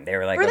crime. They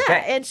were like, for okay,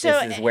 that. And so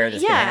this is where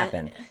this yeah.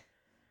 can happen.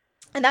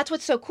 And that's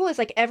what's so cool is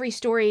like every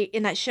story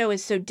in that show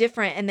is so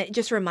different, and it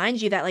just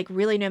reminds you that like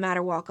really no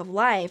matter walk of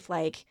life,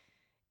 like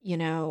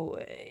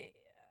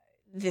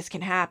this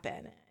can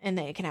happen, and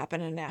then it can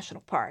happen in a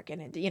national park,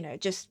 and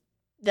it, just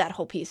that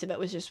whole piece of it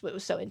was just what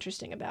was so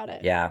interesting about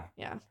it. Yeah.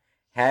 Yeah.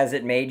 Has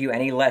it made you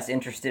any less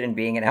interested in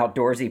being an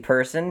outdoorsy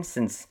person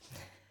since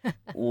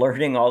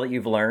learning all that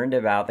you've learned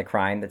about the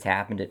crime that's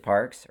happened at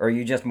parks? Or are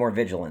you just more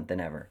vigilant than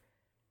ever?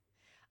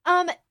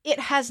 It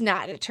has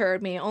not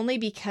deterred me, only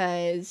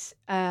because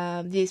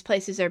these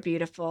places are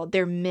beautiful.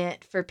 They're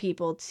meant for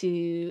people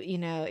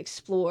to,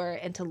 explore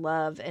and to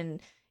love and,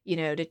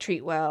 to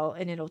treat well,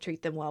 and it'll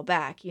treat them well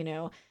back,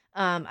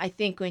 I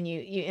think when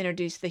you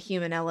introduce the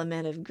human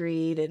element of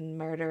greed and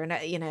murder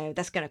and,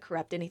 that's going to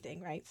corrupt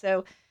anything, right?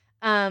 So,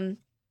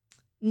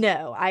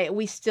 no,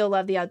 we still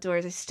love the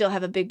outdoors. I still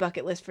have a big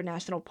bucket list for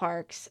national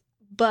parks.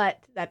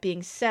 But that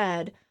being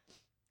said,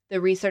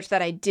 the research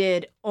that I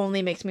did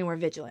only makes me more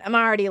vigilant. I'm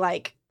already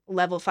like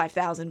level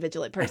 5,000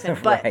 vigilant person,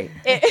 but Right.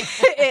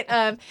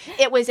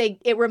 it was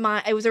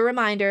a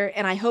reminder,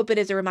 and I hope it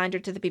is a reminder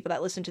to the people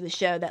that listen to the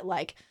show that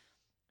like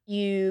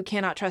you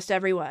cannot trust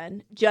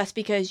everyone just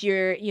because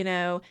you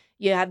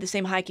have the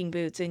same hiking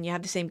boots and you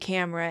have the same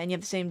camera and you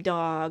have the same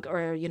dog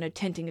or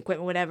tenting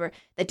equipment, whatever.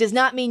 That does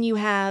not mean you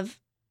have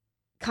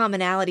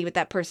commonality with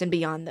that person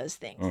beyond those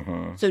things.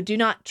 Mm-hmm. So do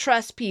not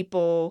trust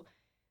people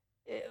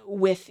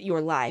with your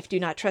life. Do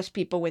not trust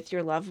people with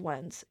your loved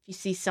ones. If you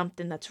see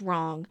something that's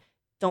wrong,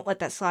 don't let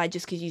that slide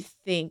just because you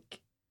think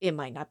it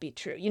might not be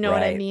true. You know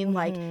what I Right. mean?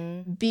 Like,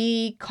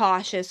 be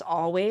cautious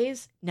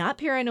always, not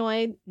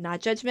paranoid, not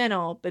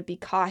judgmental, but be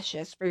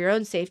cautious for your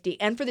own safety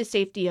and for the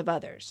safety of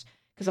others.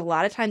 Because a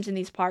lot of times in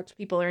these parks,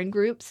 people are in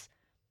groups.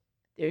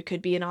 There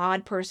could be an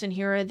odd person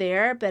here or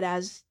there, but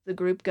as the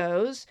group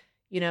goes,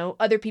 you know,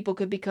 other people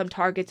could become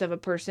targets of a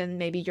person.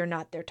 Maybe you're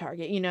not their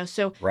target, you know?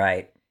 So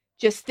Right.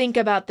 just think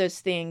about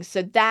those things.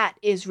 So that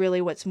is really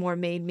what's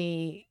made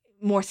me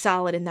more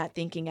solid in that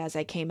thinking as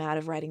I came out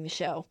of writing the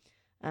show,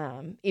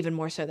 even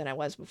more so than I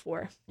was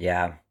before.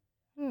 Yeah.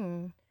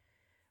 Hmm.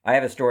 I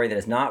have a story that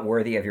is not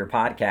worthy of your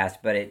podcast,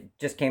 but it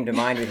just came to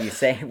mind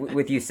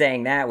with you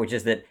saying that, which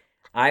is that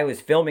I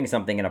was filming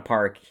something in a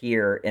park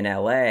here in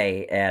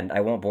LA, and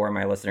I won't bore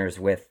my listeners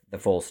with the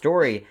full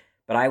story,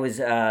 but I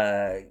was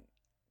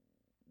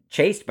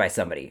chased by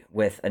somebody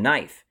with a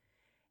knife.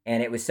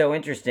 And it was so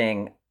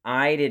interesting.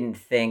 I didn't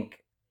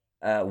think,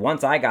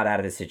 once I got out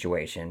of the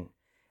situation,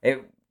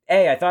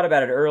 I thought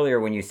about it earlier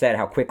when you said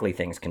how quickly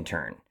things can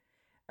turn.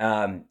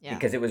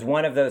 Because it was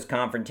one of those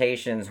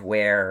confrontations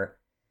where,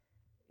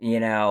 you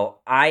know,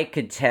 I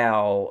could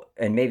tell,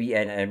 and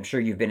I'm sure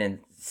you've been in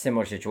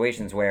similar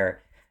situations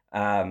where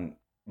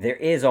there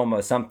is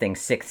almost something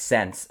sixth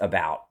sense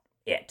about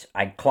it.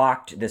 I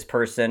clocked this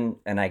person,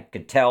 and I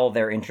could tell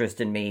their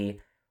interest in me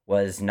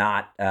was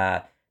not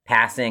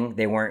passing.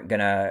 They weren't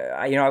gonna,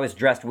 I was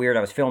dressed weird.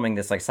 I was filming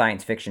this like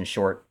science fiction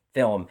short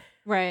film,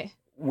 right,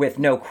 with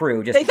no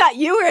crew. Just they thought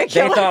you were a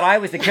killer. They thought I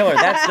was the killer.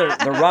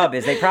 That's the rub,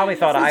 is they probably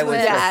thought I was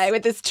the guy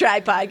with this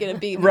tripod gonna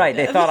beat me. Right.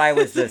 They thought I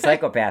was the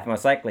psychopath,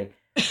 most likely.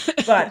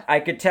 But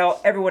I could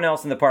tell everyone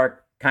else in the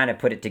park kind of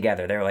put it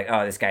together. They were like,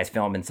 "Oh, this guy's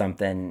filming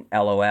something,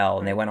 LOL,"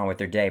 and they went on with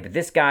their day. But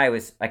this guy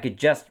I could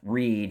just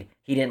read.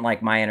 He didn't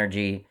like my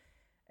energy,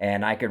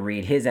 and I could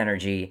read his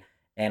energy,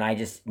 and I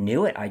just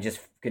knew it. I just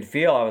could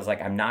feel. I was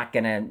like, I'm not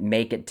gonna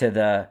make it to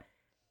the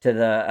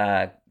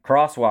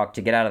crosswalk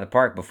to get out of the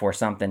park before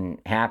something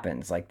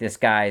happens. Like, this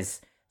guy's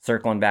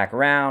circling back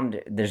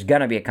around. There's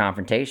gonna be a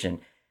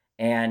confrontation.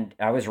 And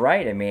I was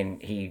right. I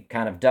mean, he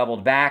kind of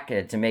doubled back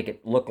to make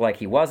it look like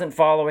he wasn't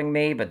following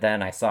me, but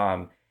then I saw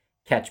him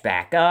catch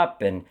back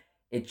up, and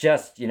it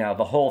just, the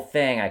whole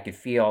thing, I could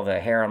feel the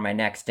hair on my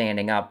neck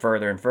standing up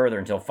further and further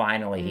until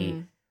finally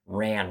he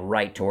ran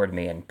right toward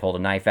me and pulled a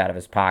knife out of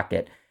his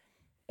pocket.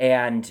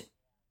 And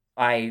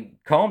I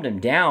calmed him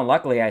down.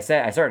 Luckily, I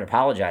started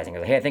apologizing. I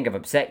was like, "Hey, I think I've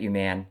upset you,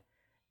 man,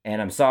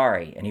 and I'm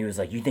sorry." And he was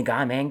like, "You think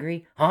I'm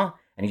angry? Huh?"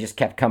 And he just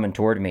kept coming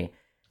toward me.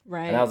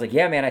 Right. And I was like,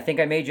 "Yeah, man, I think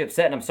I made you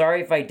upset, and I'm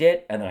sorry if I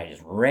did." And then I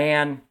just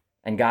ran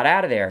and got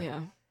out of there. Yeah.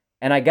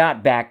 And I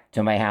got back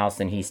to my house,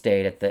 and he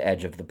stayed at the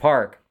edge of the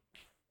park.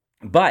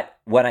 But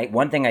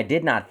one thing I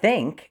did not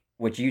think,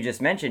 which you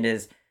just mentioned,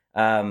 is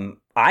I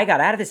got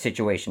out of this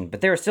situation,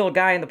 but there was still a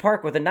guy in the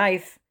park with a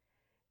knife.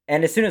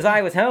 And as soon as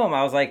I was home,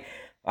 I was like,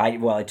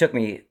 it took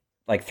me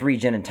like 3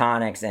 gin and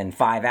tonics and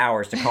 5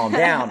 hours to calm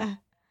down.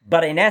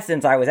 But in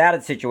essence, I was out of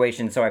the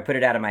situation, so I put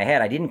it out of my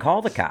head. I didn't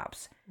call the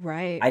cops.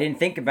 Right. I didn't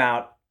think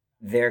about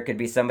there could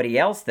be somebody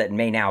else that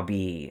may now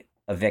be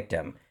a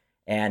victim.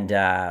 And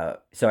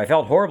so I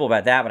felt horrible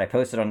about that, but I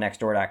posted on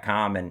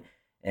nextdoor.com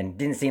and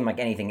didn't seem like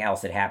anything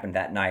else had happened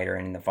that night or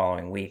in the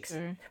following weeks.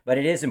 Sure. But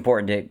it is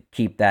important to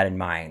keep that in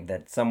mind,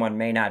 that someone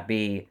may not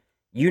be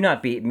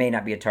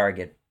a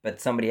target, but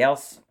somebody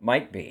else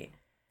might be.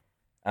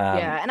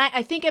 Yeah, and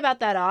I think about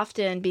that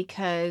often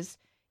because,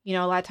 a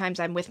lot of times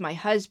I'm with my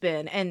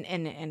husband,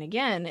 and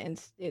again,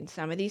 in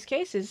some of these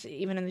cases,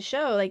 even in the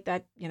show, like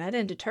that, I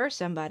didn't deter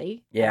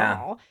somebody at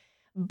all.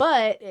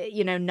 But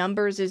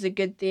numbers is a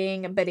good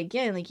thing. But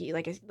again,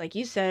 like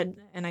you said,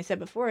 and I said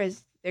before,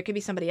 is there could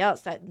be somebody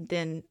else that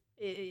then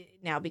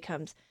now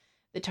becomes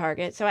the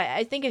target. So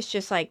I think it's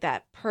just like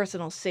that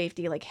personal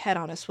safety, like head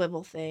on a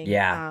swivel thing.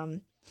 Yeah.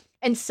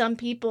 And some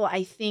people,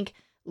 I think,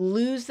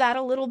 lose that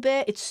a little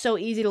bit. It's so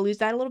easy to lose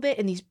that a little bit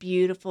in these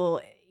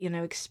beautiful,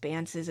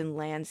 expanses and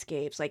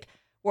landscapes. Like,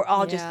 we're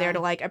all just there to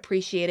like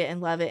appreciate it and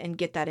love it and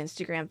get that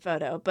Instagram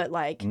photo. But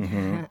like,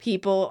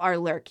 people are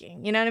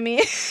lurking. You know what I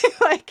mean?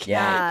 Like,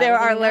 there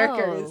are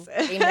lurkers.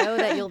 They know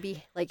that you'll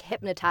be like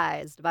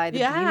hypnotized by the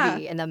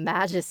beauty and the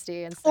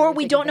majesty, and or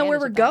we don't know where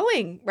we're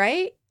going,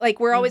 right? Like,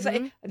 we're always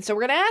like, and so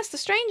we're gonna ask the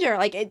stranger.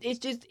 Like, it's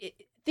just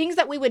things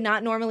that we would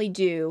not normally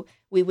do.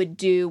 We would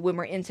do when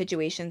we're in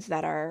situations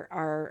that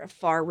are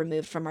far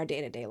removed from our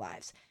day-to-day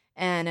lives.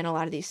 And in a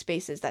lot of these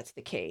spaces, that's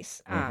the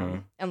case.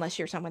 Unless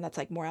you're someone that's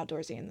like more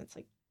outdoorsy and that's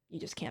like, you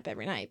just camp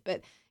every night.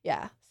 But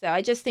yeah, so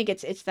I just think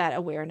it's that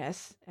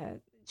awareness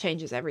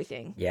changes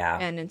everything. Yeah.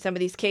 And in some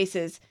of these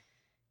cases,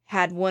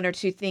 had one or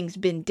two things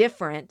been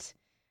different,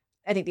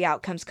 I think the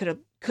outcomes could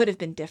have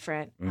been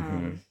different.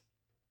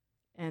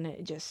 And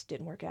it just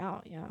didn't work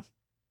out. Yeah.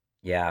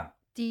 Yeah.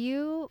 Do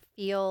you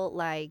feel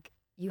like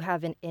you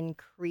have an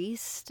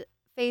increased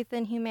faith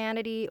in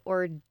humanity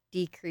or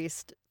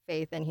decreased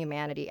faith in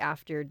humanity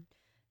after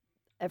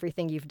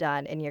everything you've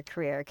done in your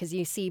career, because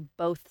you see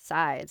both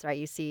sides, right?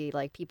 You see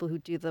like people who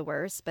do the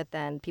worst, but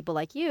then people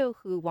like you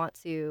who want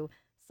to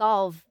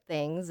solve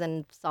things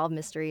and solve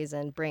mysteries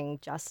and bring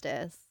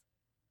justice.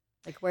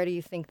 Like, where do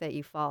you think that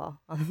you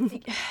fall?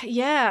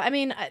 Yeah, I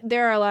mean,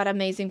 there are a lot of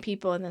amazing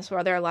people in this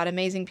world. There are a lot of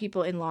amazing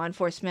people in law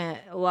enforcement,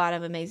 a lot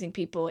of amazing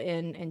people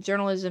in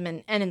journalism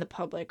and in the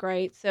public,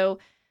 right? So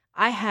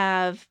I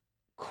have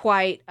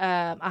quite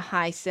a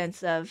high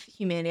sense of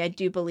humanity. I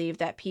do believe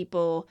that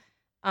people,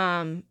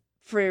 for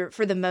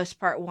the most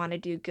part, want to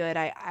do good.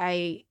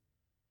 I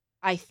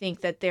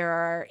think that there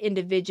are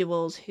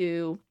individuals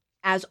who,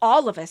 as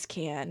all of us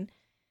can,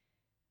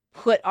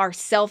 put our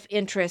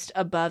self-interest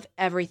above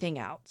everything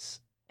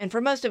else. And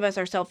for most of us,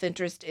 our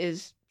self-interest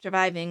is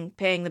surviving,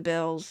 paying the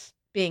bills,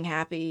 being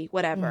happy,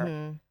 whatever.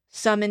 Mm-hmm.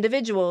 Some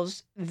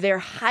individuals, their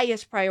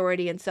highest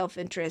priority and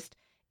self-interest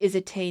is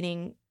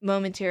attaining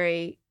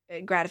momentary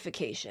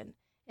gratification,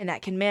 and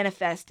that can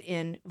manifest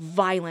in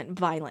violent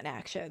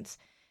actions.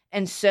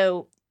 And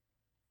so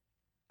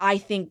I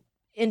think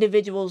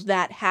individuals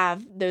that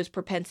have those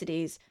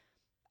propensities,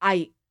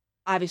 I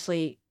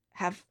obviously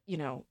have,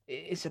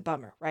 it's a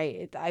bummer,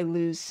 right? I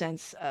lose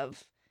sense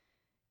of,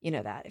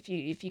 that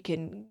if you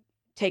can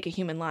take a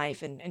human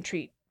life and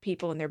treat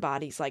people and their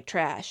bodies like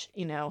trash,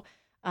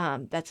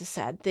 that's a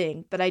sad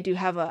thing. But I do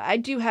have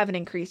an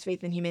increased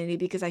faith in humanity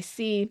because I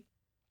see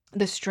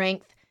the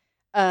strength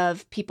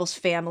of people's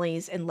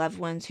families and loved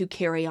ones who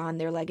carry on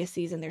their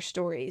legacies and their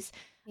stories.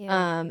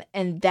 Yeah.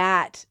 And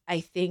that,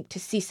 I think, to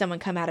see someone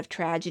come out of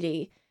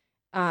tragedy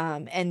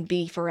and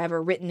be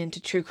forever written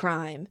into true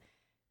crime,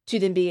 to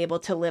then be able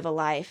to live a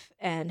life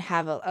and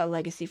have a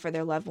legacy for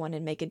their loved one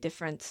and make a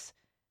difference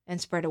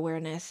and spread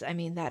awareness. I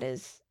mean, that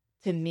is,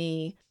 to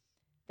me,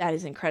 that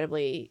is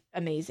incredibly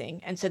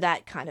amazing. And so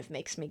that kind of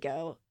makes me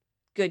go,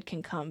 good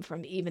can come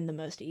from even the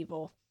most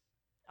evil,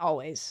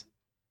 always.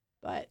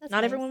 But That's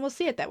not nice. everyone will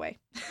see it that way.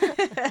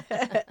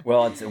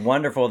 Well, it's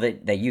wonderful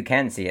that you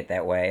can see it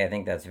that way. I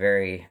think that's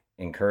very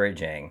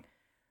encouraging.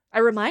 I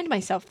remind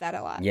myself that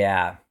a lot.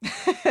 Yeah.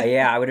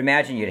 Yeah, I would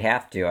imagine you'd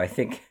have to. I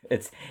think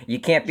you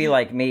can't be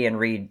like me and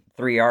read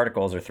 3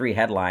 articles or 3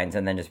 headlines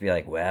and then just be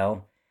like,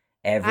 well,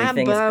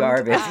 everything's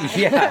garbage.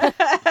 Yeah.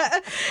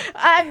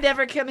 I'm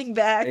never coming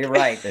back. You're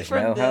right. There's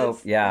no this.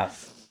 hope. Yeah.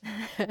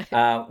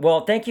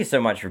 Well, thank you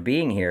so much for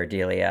being here,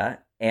 Delia.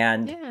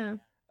 And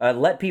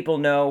let people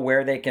know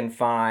where they can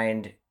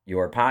find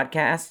your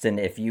podcast, and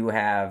if you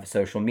have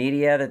social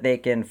media that they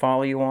can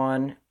follow you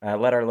on,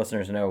 let our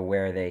listeners know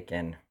where they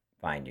can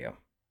find you.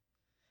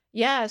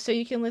 Yeah, so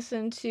you can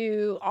listen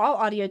to all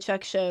Audio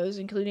Chuck shows,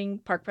 including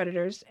Park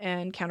Predators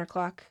and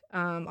Counterclock,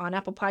 on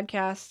Apple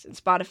Podcasts and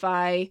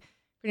Spotify,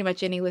 pretty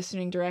much any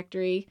listening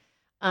directory.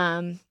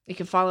 You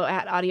can follow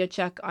at Audio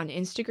Chuck on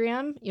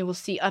Instagram. You will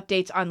see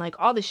updates on like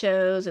all the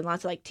shows and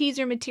lots of like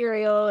teaser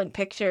material and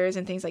pictures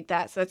and things like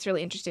that. So that's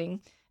really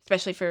interesting,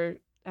 especially for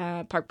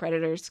Park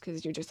Predators,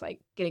 because you're just like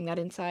getting that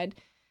inside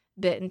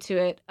bit into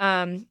it.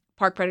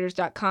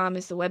 Parkpredators.com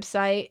is the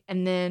website.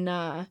 And then,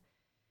 my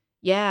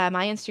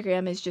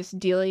Instagram is just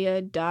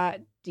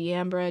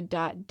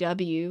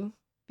delia.diambra.w,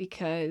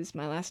 because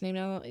my last name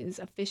now is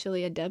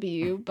officially a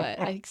W, but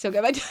I still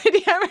go by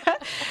Delia Diambra.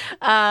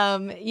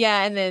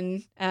 And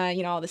then,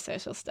 all the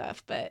social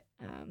stuff, but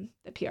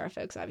the PR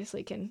folks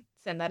obviously can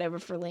send that over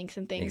for links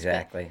and things.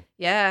 Exactly.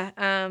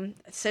 But,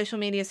 social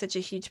media is such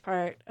a huge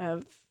part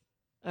of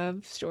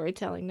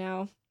storytelling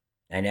now.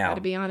 I know. Got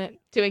to be on it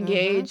to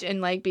engage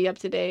and like be up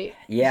to date.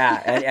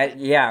 Yeah.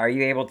 Yeah. Are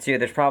you able to?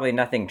 There's probably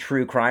nothing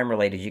true crime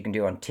related you can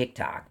do on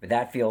TikTok, but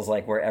that feels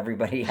like where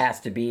everybody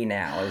has to be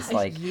now. Is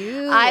like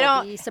I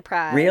don't be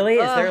surprised. Really?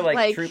 Is there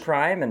like true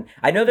crime? And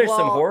I know there's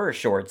some horror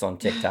shorts on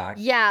TikTok.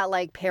 Yeah,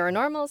 like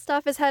paranormal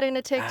stuff is heading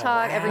to TikTok.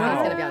 Oh, wow.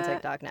 Everything's gonna be on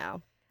TikTok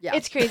now. Yeah.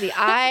 It's crazy.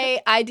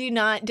 I do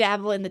not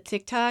dabble in the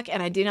TikTok,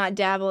 and I do not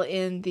dabble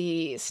in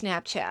the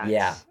Snapchat.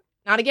 Yeah.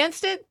 Not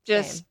against it,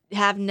 just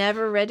have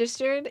never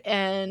registered,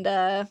 and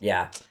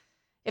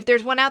if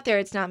there's one out there,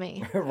 it's not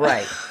me.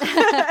 Right.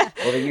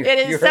 Well,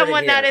 it is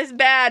someone that is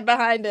bad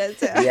behind it.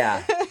 So.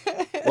 Yeah.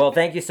 Well,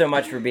 thank you so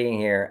much for being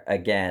here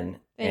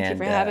again. Thank you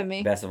for having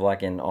me. Best of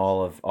luck in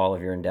all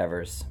of your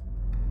endeavors.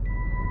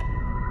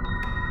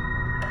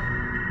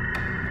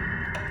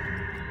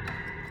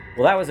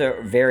 Well, that was a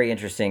very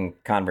interesting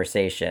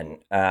conversation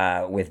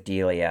with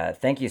Delia.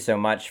 Thank you so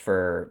much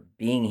for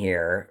being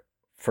here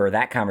for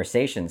that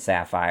conversation,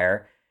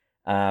 Sapphire.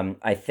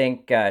 I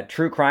think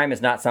true crime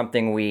is not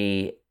something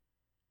we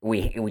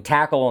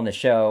tackle on the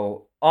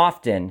show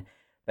often,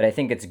 but I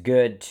think it's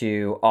good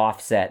to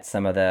offset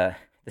some of the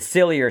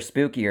sillier,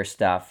 spookier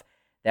stuff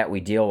that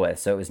we deal with.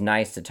 So it was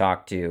nice to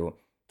talk to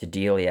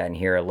Delia and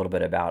hear a little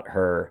bit about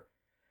her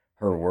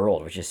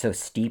world, which is so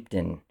steeped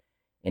in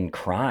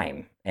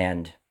crime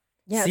and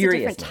seriousness. It's a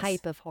different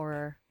type of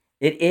horror.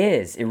 It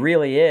is. It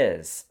really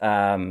is.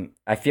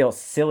 I feel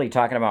silly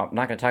I'm not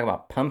going to talk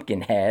about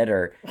Pumpkinhead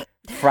or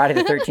Friday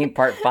the 13th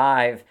Part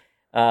 5,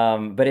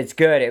 but it's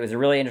good. It was a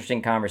really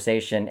interesting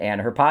conversation,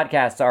 and her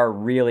podcasts are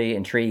really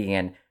intriguing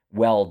and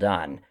well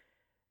done.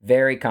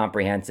 very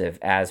comprehensive,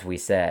 as we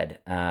said.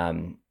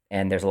 And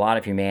there's a lot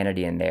of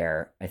humanity in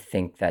there, I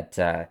think,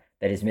 that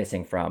is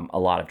missing from a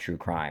lot of true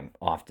crime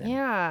often.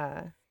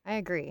 Yeah, I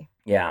agree.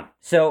 Yeah.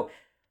 So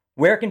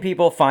where can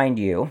people find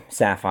you,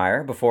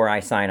 Sapphire, before I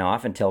sign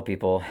off and tell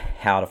people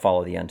how to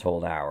follow The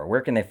Untold Hour?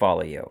 Where can they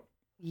follow you?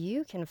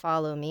 You can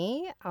follow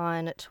me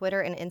on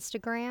Twitter and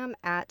Instagram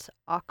at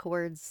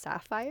Awkward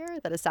Sapphire.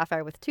 That is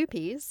Sapphire with 2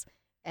 P's.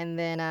 And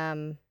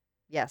then,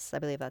 yes, I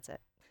believe that's it.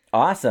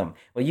 Awesome.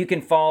 Well, you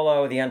can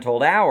follow The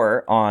Untold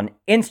Hour on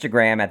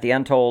Instagram at The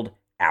Untold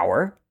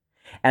Hour.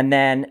 And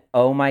then,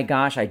 oh my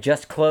gosh, I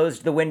just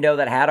closed the window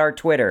that had our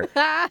Twitter.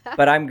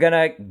 But I'm going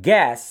to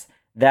guess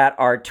that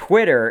our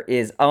Twitter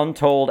is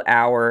Untold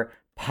Hour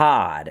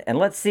Pod. And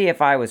let's see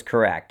if I was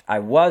correct. I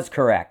was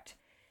correct.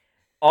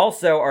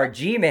 Also, our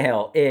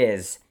Gmail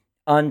is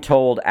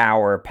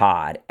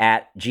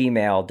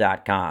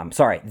untoldhourpod@gmail.com.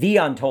 Sorry, the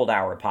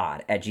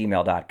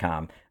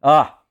untoldhourpod@gmail.com.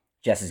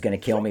 Jess is going to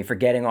kill me for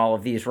getting all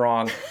of these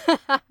wrong.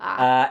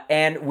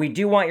 And we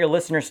do want your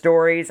listener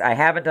stories. I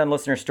haven't done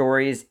listener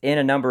stories in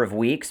a number of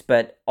weeks,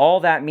 but all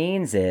that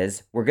means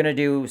is we're going to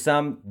do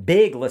some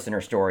big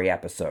listener story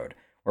episode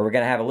where we're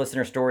going to have a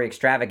listener story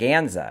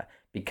extravaganza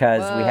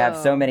because we have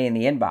so many in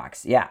the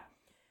inbox. Yeah.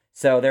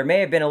 So there may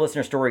have been a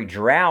listener story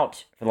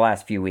drought for the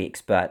last few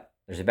weeks, but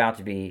there's about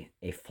to be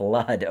a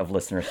flood of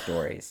listener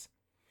stories.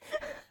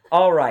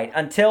 All right.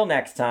 Until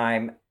next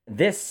time.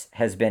 This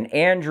has been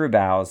Andrew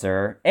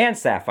Bowser and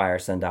Sapphire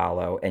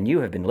Sandalo, and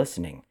you have been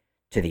listening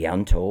to The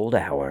Untold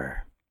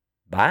Hour.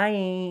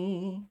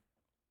 Bye.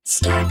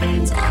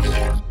 Starburns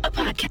Audio, a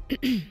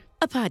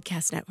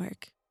podcast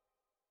network.